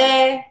 But I was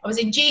there. I was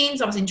in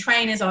jeans. I was in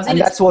trainers. And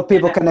that's what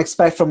people can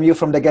expect from you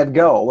from the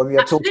get-go when we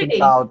are talking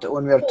about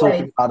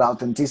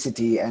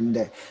authenticity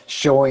and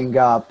showing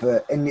up.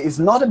 And it's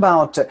not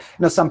about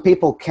some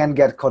people can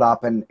get caught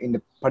up in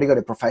the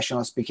particularly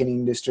professional speaking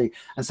industry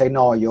and say,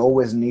 no, you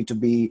always need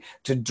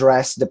to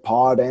dress the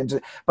part.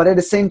 But at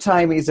the same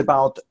time, it's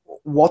about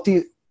what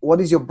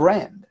is your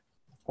brand?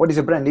 What is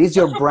your brand? Is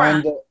your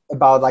brand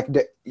about like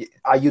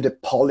are you the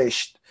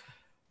polished?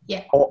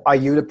 Yeah. Or are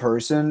you the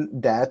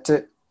person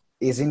that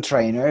is in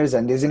trainers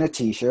and is in a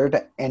t-shirt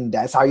and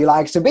that's how you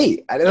like to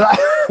be?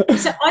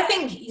 So I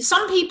think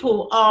some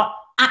people are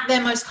at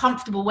their most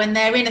comfortable when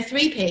they're in a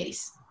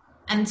three-piece,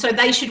 and so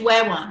they should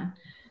wear one.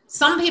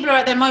 Some people are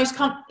at their most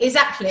some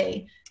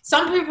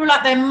people are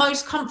at their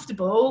most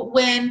comfortable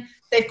when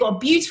they've got a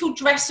beautiful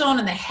dress on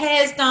and their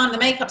hair's done, the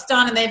makeup's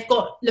done, and they've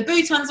got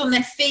Louboutins on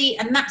their feet,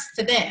 and that's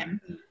for them.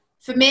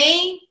 For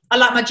me, I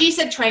like my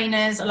G-Said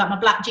trainers, I like my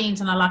black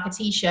jeans, and I like a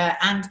t-shirt,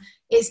 and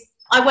it's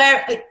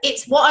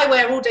what I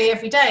wear all day,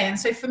 every day. And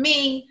so for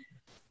me,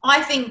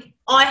 I think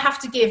I have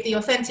to give the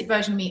authentic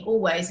version of me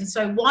always. And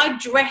so why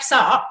dress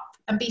up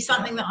and be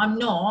something that I'm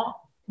not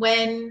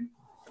when,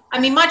 I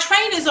mean, my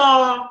trainers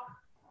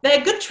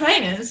they're good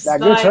trainers. They're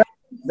good trainers.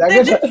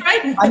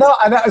 I know.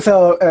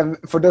 So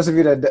for those of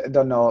you that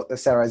don't know,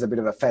 Sarah is a bit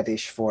of a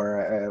fetish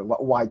for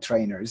white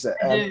trainers. So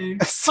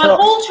but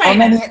all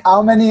trainers.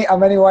 How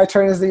many white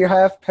trainers do you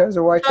have? Pairs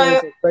of white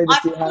trainers?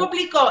 I've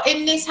probably got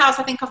in this house.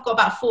 I think I've got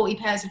about 40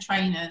 pairs of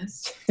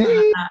trainers.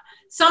 Like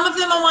some of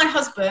them are my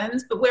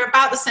husband's, but we're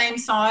about the same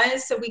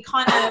size, so we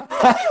kind of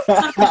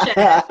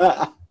share.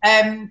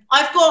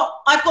 I've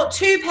got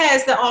two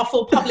pairs that are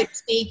for public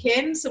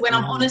speaking. So when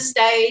I'm on a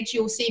stage,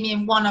 you'll see me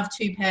in one of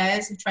two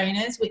pairs of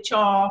trainers, which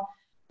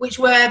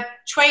were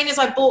trainers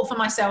I bought for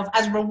myself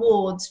as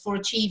rewards for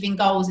achieving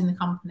goals in the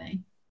company.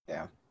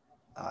 Yeah.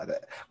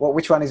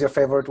 Which one is your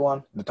favorite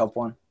one? The top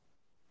one?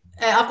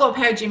 I've got a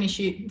pair of Jimmy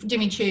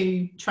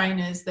Choo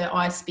trainers that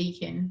I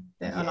speak in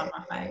that are like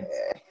my fave.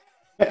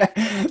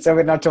 So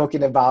we're not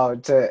talking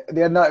about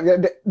they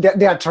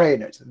are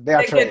trainers.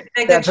 They're good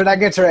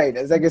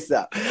trainers. They're good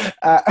stuff.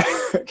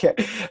 Okay.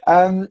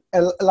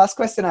 Last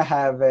question I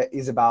have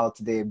is about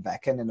the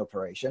backend and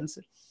operations.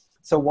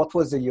 So what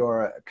was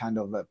your kind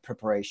of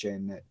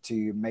preparation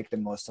to make the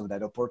most of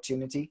that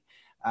opportunity?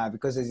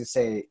 Because as you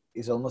say,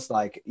 it's almost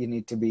like you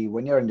need to be,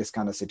 when you're in this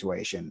kind of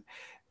situation,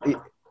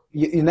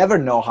 you never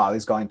know how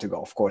it's going to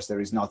go. Of course, there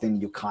is nothing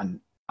you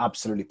can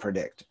absolutely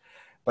predict.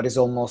 But it's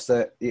almost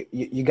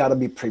you got to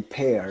be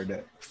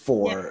prepared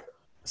for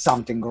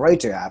something great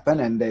to happen,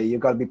 and you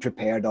got to be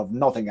prepared of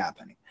nothing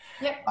happening.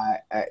 Yeah.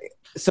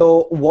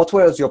 So what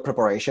was your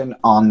preparation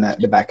on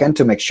the back end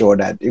to make sure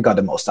that you got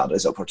the most out of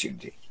this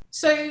opportunity?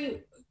 So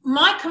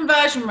my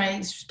conversion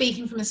rates,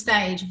 speaking from the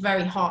stage, are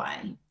very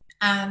high.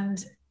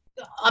 And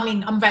I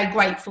mean, I'm very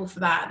grateful for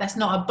that. That's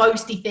not a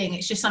boasty thing.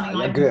 It's just something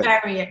I'm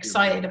very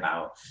excited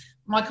about.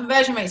 My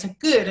conversion rates are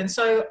good. And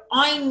so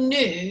I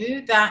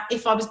knew that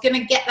if I was going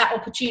to get that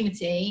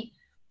opportunity,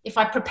 if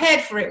I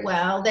prepared for it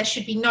well, there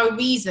should be no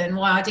reason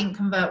why I didn't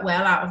convert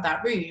well out of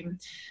that room.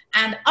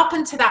 And up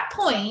until that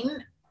point,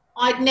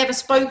 I'd never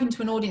spoken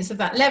to an audience of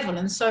that level.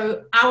 And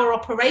so our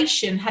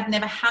operation had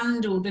never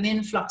handled an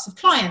influx of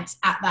clients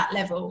at that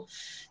level.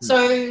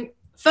 So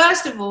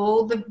first of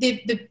all,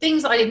 the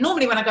things that I did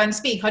normally when I go and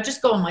speak, I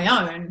just go on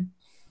my own.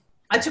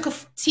 I took a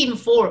team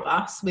of 4 of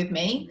us with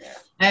me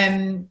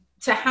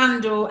to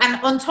handle.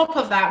 And on top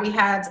of that, we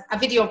had a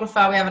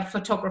videographer, we had a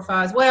photographer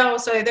as well.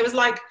 So there was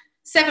like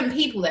 7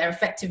 people there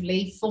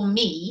effectively for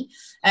me.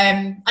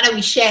 I know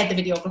we shared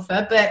the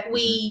videographer, but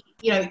we,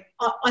 you know,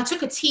 I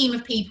took a team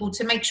of people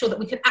to make sure that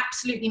we could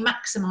absolutely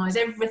maximize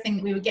everything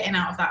that we were getting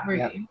out of that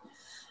room.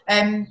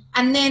 And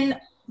then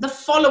the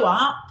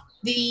follow-up,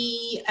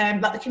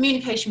 like the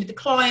communication with the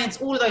clients,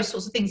 all of those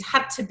sorts of things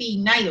had to be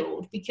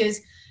nailed, because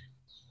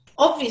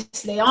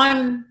obviously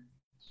I'm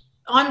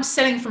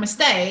selling from a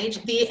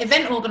stage. The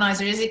event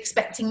organizer is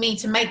expecting me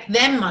to make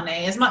them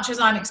money as much as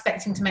I'm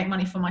expecting to make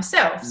money for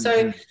myself.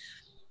 So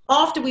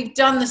after we've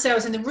done the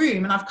sales in the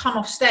room and I've come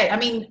off stage, I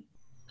mean,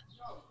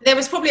 there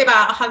was probably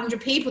about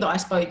 100 people that I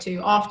spoke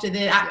to after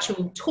the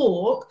actual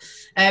talk,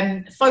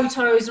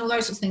 photos and all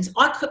those sorts of things.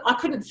 I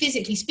couldn't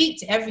physically speak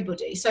to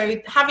everybody. So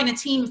having a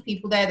team of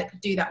people there that could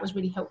do that was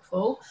really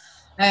helpful.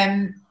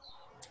 And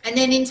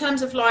then in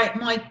terms of like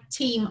my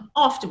team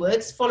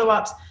afterwards,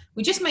 follow-ups,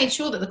 we just made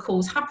sure that the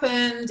calls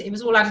happened. It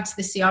was all added to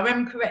the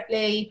CRM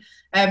correctly.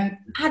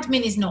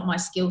 Admin is not my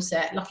skill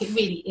set. Like, it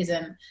really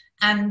isn't.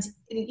 And,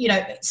 you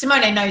know,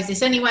 Simone knows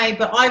this anyway,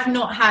 but I've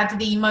not had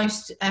the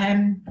most,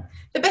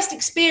 the best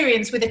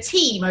experience with a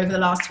team over the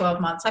last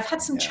 12 months. I've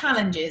had some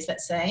challenges,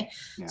 let's say.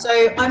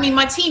 So, I mean,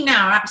 my team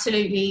now are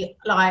absolutely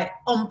like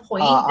on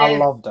point. I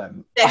love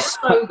them. They're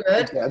so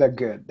good. They're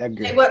good.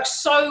 They work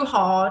so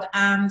hard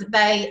and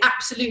they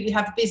absolutely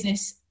have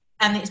business,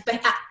 and it's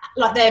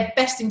like their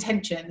best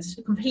intentions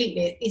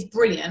completely is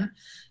brilliant.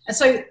 And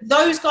so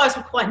those guys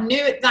were quite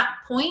new at that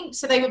point.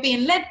 So they were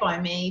being led by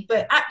me,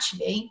 but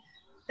actually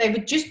they were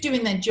just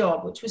doing their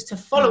job, which was to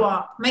follow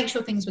up, make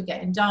sure things were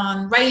getting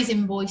done, raise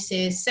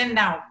invoices, send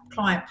out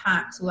client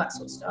packs, all that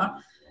sort of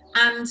stuff.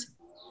 And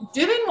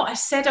doing what I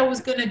said I was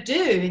going to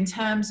do in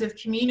terms of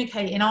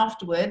communicating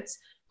afterwards.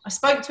 I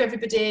spoke to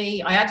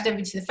everybody. I added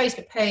everybody to the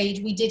Facebook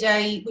page. We did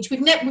which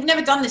we've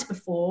never done this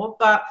before,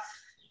 but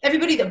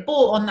everybody that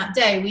bought on that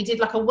day, we did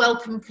like a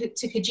welcome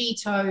to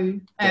Cogito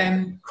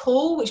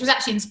call, which was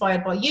actually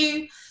inspired by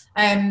you,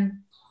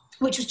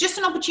 which was just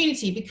an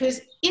opportunity,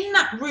 because in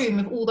that room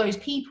of all those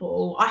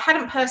people, I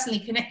hadn't personally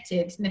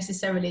connected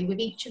necessarily with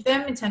each of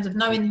them in terms of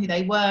knowing who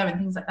they were and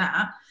things like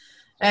that.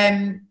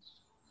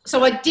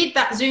 So I did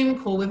that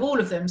Zoom call with all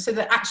of them so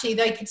that actually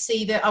they could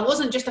see that I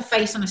wasn't just a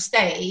face on a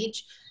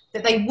stage,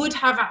 that they would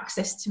have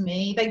access to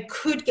me, they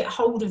could get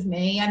hold of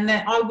me, and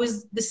that I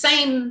was the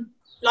same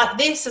like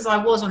this as I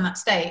was on that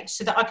stage,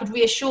 so that I could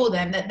reassure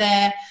them that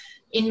their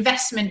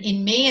investment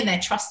in me and their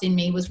trust in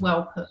me was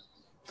well put.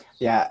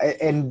 Yeah,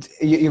 and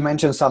you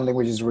mentioned something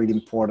which is really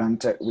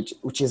important,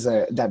 which is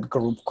that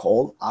group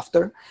call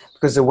after,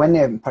 because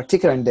when,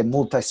 particularly in the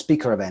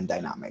multi-speaker event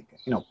dynamic,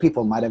 you know,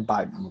 people might have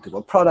bought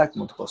multiple products,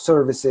 multiple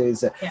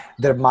services.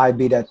 There might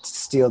be that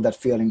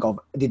feeling of,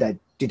 did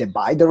I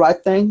buy the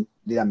right thing?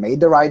 Did I make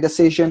the right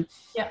decision?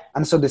 Yeah.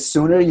 And so the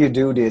sooner you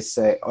do this,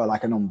 or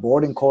like an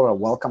onboarding call or a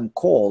welcome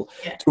call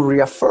to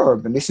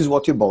reaffirm, and this is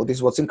what you bought, this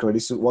is what's included,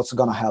 this is what's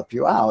going to help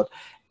you out,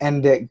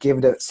 and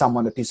give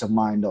someone the peace of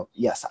mind of,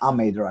 yes, I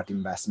made the right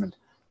investment.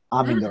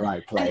 I'm in the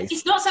right place. And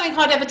it's not something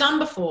I'd ever done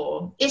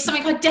before. It's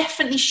something I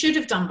definitely should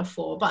have done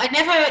before, but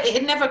it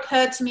had never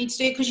occurred to me to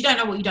do, because you don't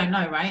know what you don't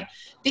know, right?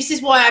 This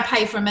is why I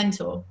pay for a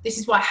mentor. This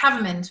is why I have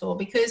a mentor,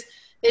 because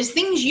there's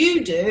things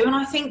you do and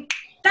I think,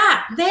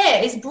 that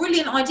there is a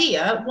brilliant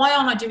idea. Why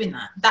aren't I doing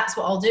that? That's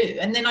what I'll do.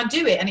 And then I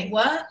do it and it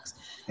works.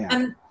 Yeah.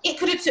 And it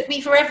could have took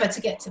me forever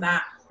to get to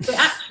that. But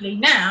actually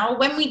now,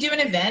 when we do an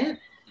event,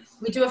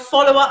 we do a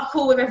follow-up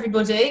call with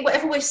everybody.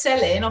 Whatever we're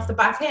selling off the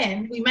back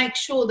end, we make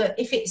sure that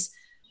if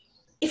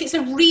it's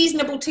a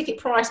reasonable ticket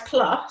price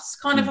plus,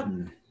 kind of,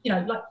 you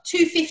know, like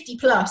 $250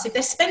 plus, if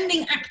they're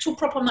spending actual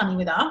proper money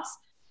with us,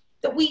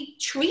 that we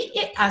treat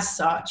it as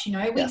such. You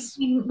know,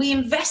 we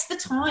invest the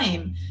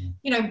time.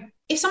 You know,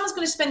 if someone's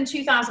going to spend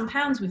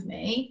 £2,000 with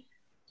me,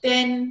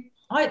 then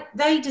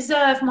they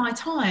deserve my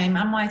time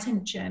and my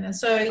attention. And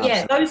so,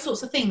 those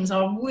sorts of things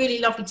are really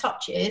lovely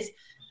touches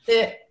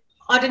that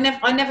I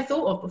never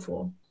thought of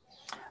before.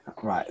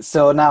 Right.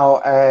 So now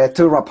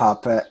to wrap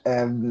up,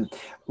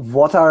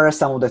 what are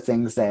some of the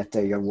things that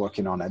you're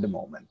working on at the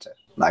moment?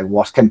 Like,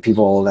 what can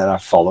people that are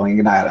following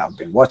and have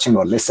been watching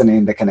or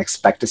listening, they can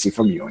expect to see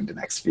from you in the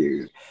next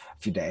few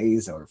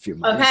days or a few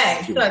months?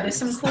 Okay, so there's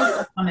some cool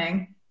stuff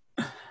coming.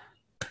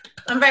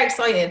 I'm very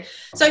excited.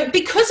 So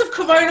because of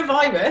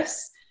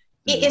coronavirus,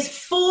 it has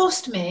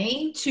forced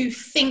me to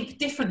think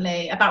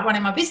differently about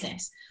running my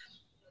business.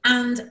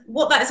 And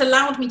what that has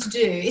allowed me to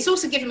do, it's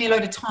also given me a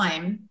load of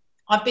time.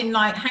 I've been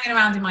like hanging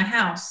around in my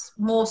house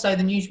more so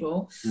than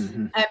usual.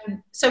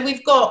 So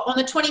we've got on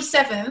the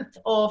 27th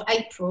of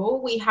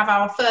April, we have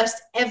our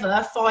first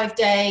ever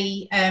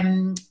 5-day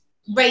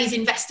raise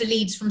investor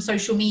leads from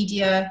social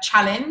media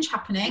challenge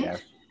happening.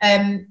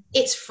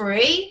 It's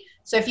free.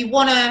 So if you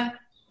want to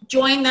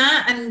join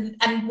that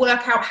and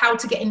work out how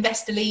to get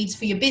investor leads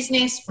for your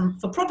business,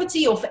 for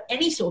property or for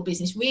any sort of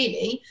business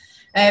really,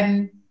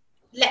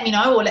 let me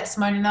know or let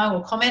Simona know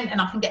or comment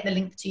and I can get the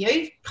link to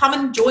you. Come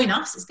and join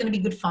us. It's going to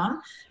be good fun.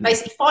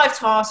 Basically 5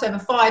 tasks over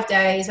 5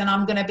 days and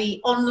I'm going to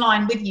be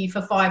online with you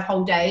for 5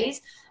 whole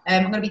days.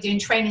 I'm going to be doing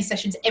training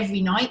sessions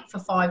every night for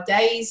 5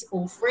 days,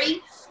 all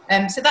free.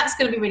 So that's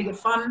going to be really good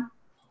fun.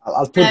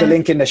 I'll put the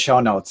link in the show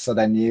notes so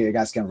then you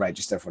guys can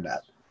register for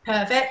that.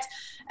 Perfect.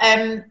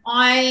 Our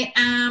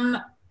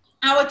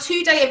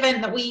 2-day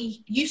event that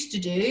we used to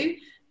do,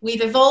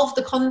 we've evolved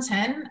the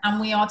content and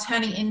we are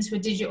turning it into a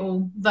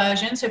digital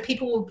version. So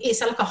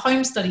it's like a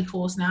home study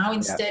course now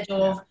instead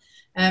of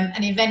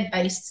an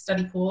event-based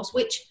study course,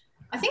 which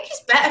I think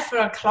is better for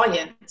our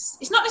clients.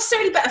 It's not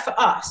necessarily better for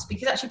us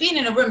because actually being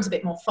in a room is a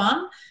bit more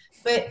fun,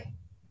 but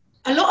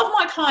a lot of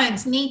my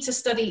clients need to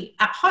study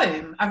at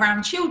home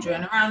around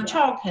children, around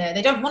childcare.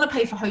 They don't want to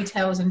pay for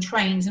hotels and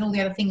trains and all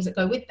the other things that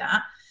go with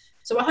that.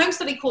 So a home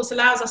study course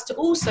allows us to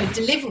also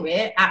deliver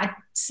it at a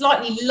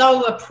slightly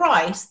lower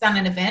price than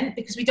an event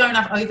because we don't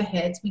have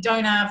overheads, we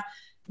don't have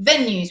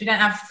venues, we don't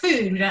have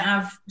food, we don't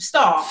have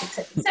staff,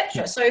 etc.,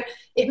 etc. So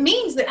it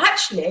means that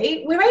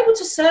actually we're able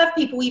to serve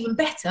people even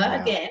better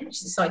again,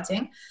 which is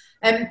exciting.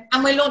 And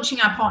we're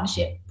launching our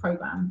partnership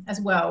program as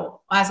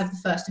well as of the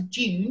 1st of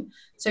June.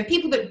 So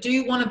people that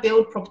do want to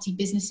build property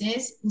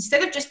businesses,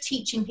 instead of just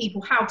teaching people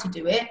how to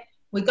do it,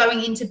 we're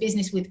going into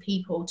business with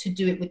people to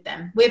do it with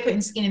them. We're putting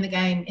skin in the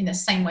game in the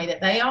same way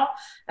that they are.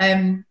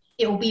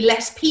 It will be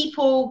less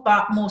people,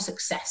 but more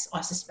success,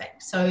 I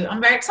suspect. So I'm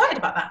very excited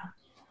about that.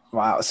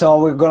 Wow. So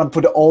we're going to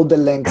put all the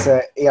links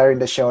here in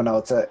the show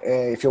notes.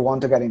 If you want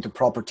to get into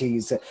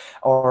properties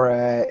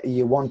or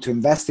you want to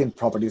invest in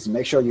properties,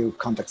 make sure you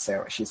contact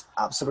Sarah. She's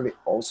absolutely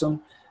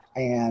awesome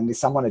and is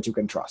someone that you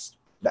can trust.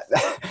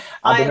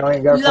 I've been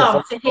knowing her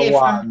love to hear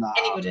from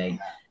anybody.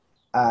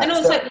 And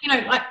also,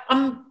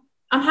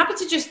 I'm happy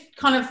to just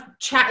kind of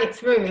chat it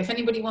through if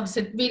anybody wants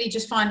to really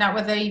just find out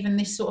whether even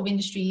this sort of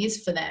industry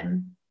is for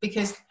them.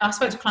 Because I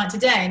spoke to a client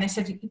today and they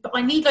said, but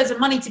I need loads of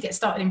money to get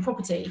started in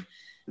property.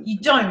 You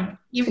don't.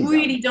 You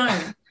really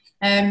don't.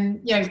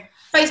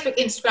 Facebook,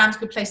 Instagram's a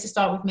good place to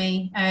start with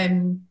me.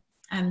 And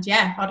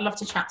yeah, I'd love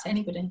to chat to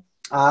anybody.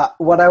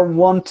 What I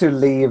want to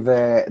leave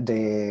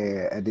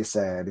this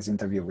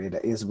interview with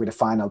is with a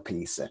final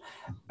piece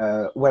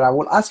where I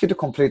will ask you to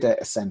complete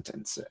a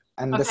sentence.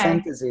 And the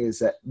sentence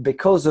is,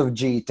 because of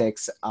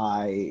GTEx,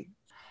 I...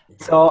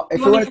 So if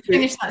you want me to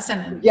finish that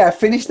sentence? Yeah,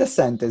 finish the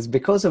sentence.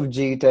 Because of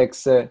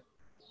GTEx...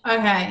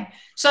 Okay.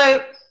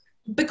 So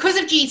because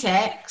of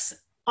GTEx,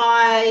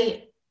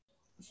 I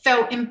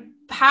felt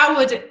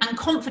empowered and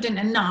confident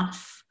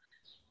enough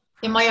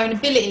in my own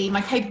ability,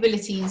 my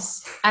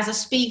capabilities as a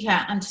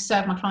speaker and to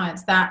serve my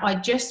clients that I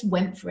just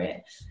went for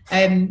it.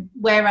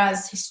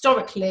 Whereas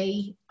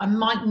historically, I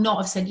might not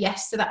have said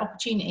yes to that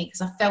opportunity because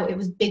I felt it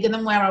was bigger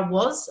than where I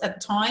was at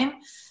the time.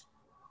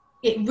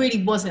 It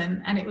really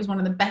wasn't. And it was one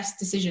of the best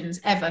decisions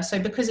ever. So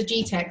because of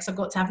GTEx, I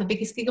got to have the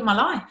biggest gig of my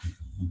life.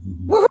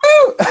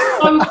 Woohoo!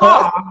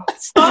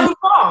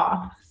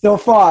 So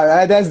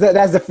far, that's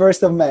the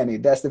first of many.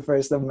 That's the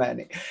first of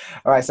many.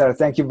 All right, Sarah,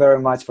 thank you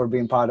very much for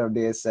being part of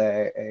this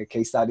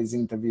case studies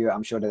interview.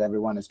 I'm sure that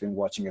everyone has been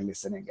watching and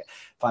listening,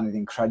 found it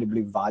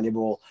incredibly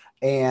valuable.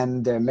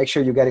 And make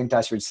sure you get in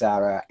touch with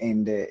Sarah.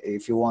 And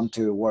if you want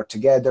to work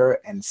together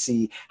and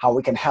see how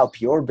we can help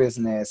your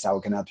business, how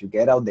we can help you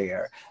get out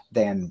there,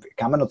 then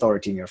become an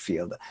authority in your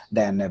field,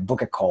 then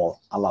book a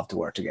call. I love to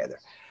work together.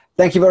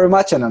 Thank you very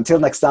much. And until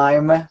next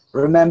time,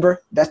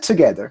 remember that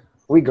together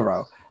we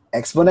grow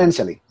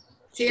exponentially.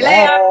 See you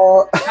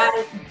later.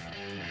 Bye.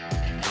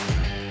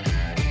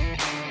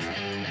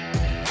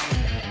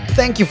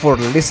 Thank you for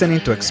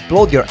listening to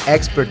Explode Your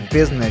Expert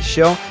Business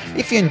Show.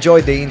 If you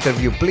enjoyed the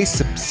interview, please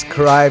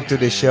subscribe to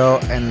the show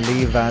and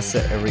leave us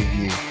a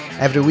review.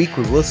 Every week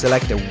we will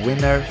select a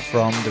winner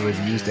from the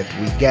reviews that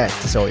we get.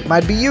 So it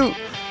might be you.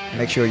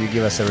 Make sure you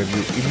give us a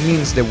review. It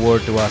means the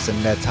world to us,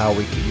 and that's how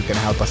you can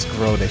help us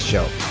grow the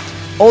show.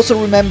 Also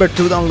remember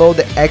to download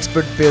the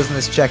Expert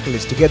Business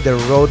Checklist to get the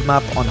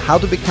roadmap on how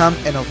to become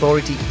an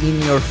authority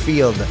in your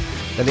field.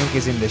 The link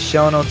is in the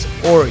show notes,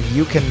 or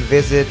you can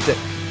visit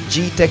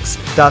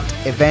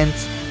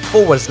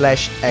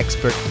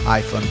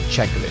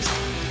gtex.events/expert-checklist.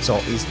 So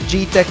it's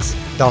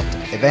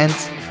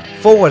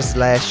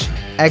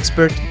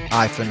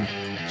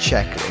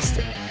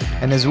gtex.events/expert-checklist.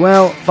 And as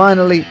well,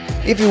 finally,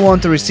 if you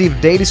want to receive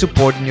daily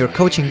support in your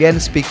coaching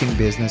and speaking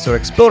business or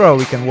explore how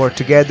we can work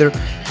together,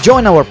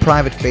 join our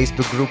private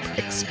Facebook group,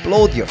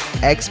 Explode Your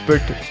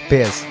Expert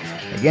Biz.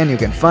 Again, you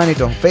can find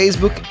it on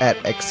Facebook at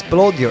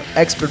Explode Your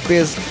Expert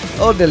Biz,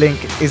 or the link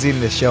is in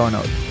the show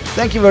notes.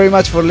 Thank you very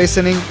much for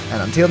listening,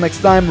 and until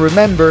next time,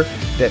 remember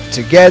that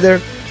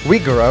together we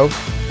grow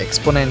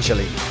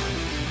exponentially.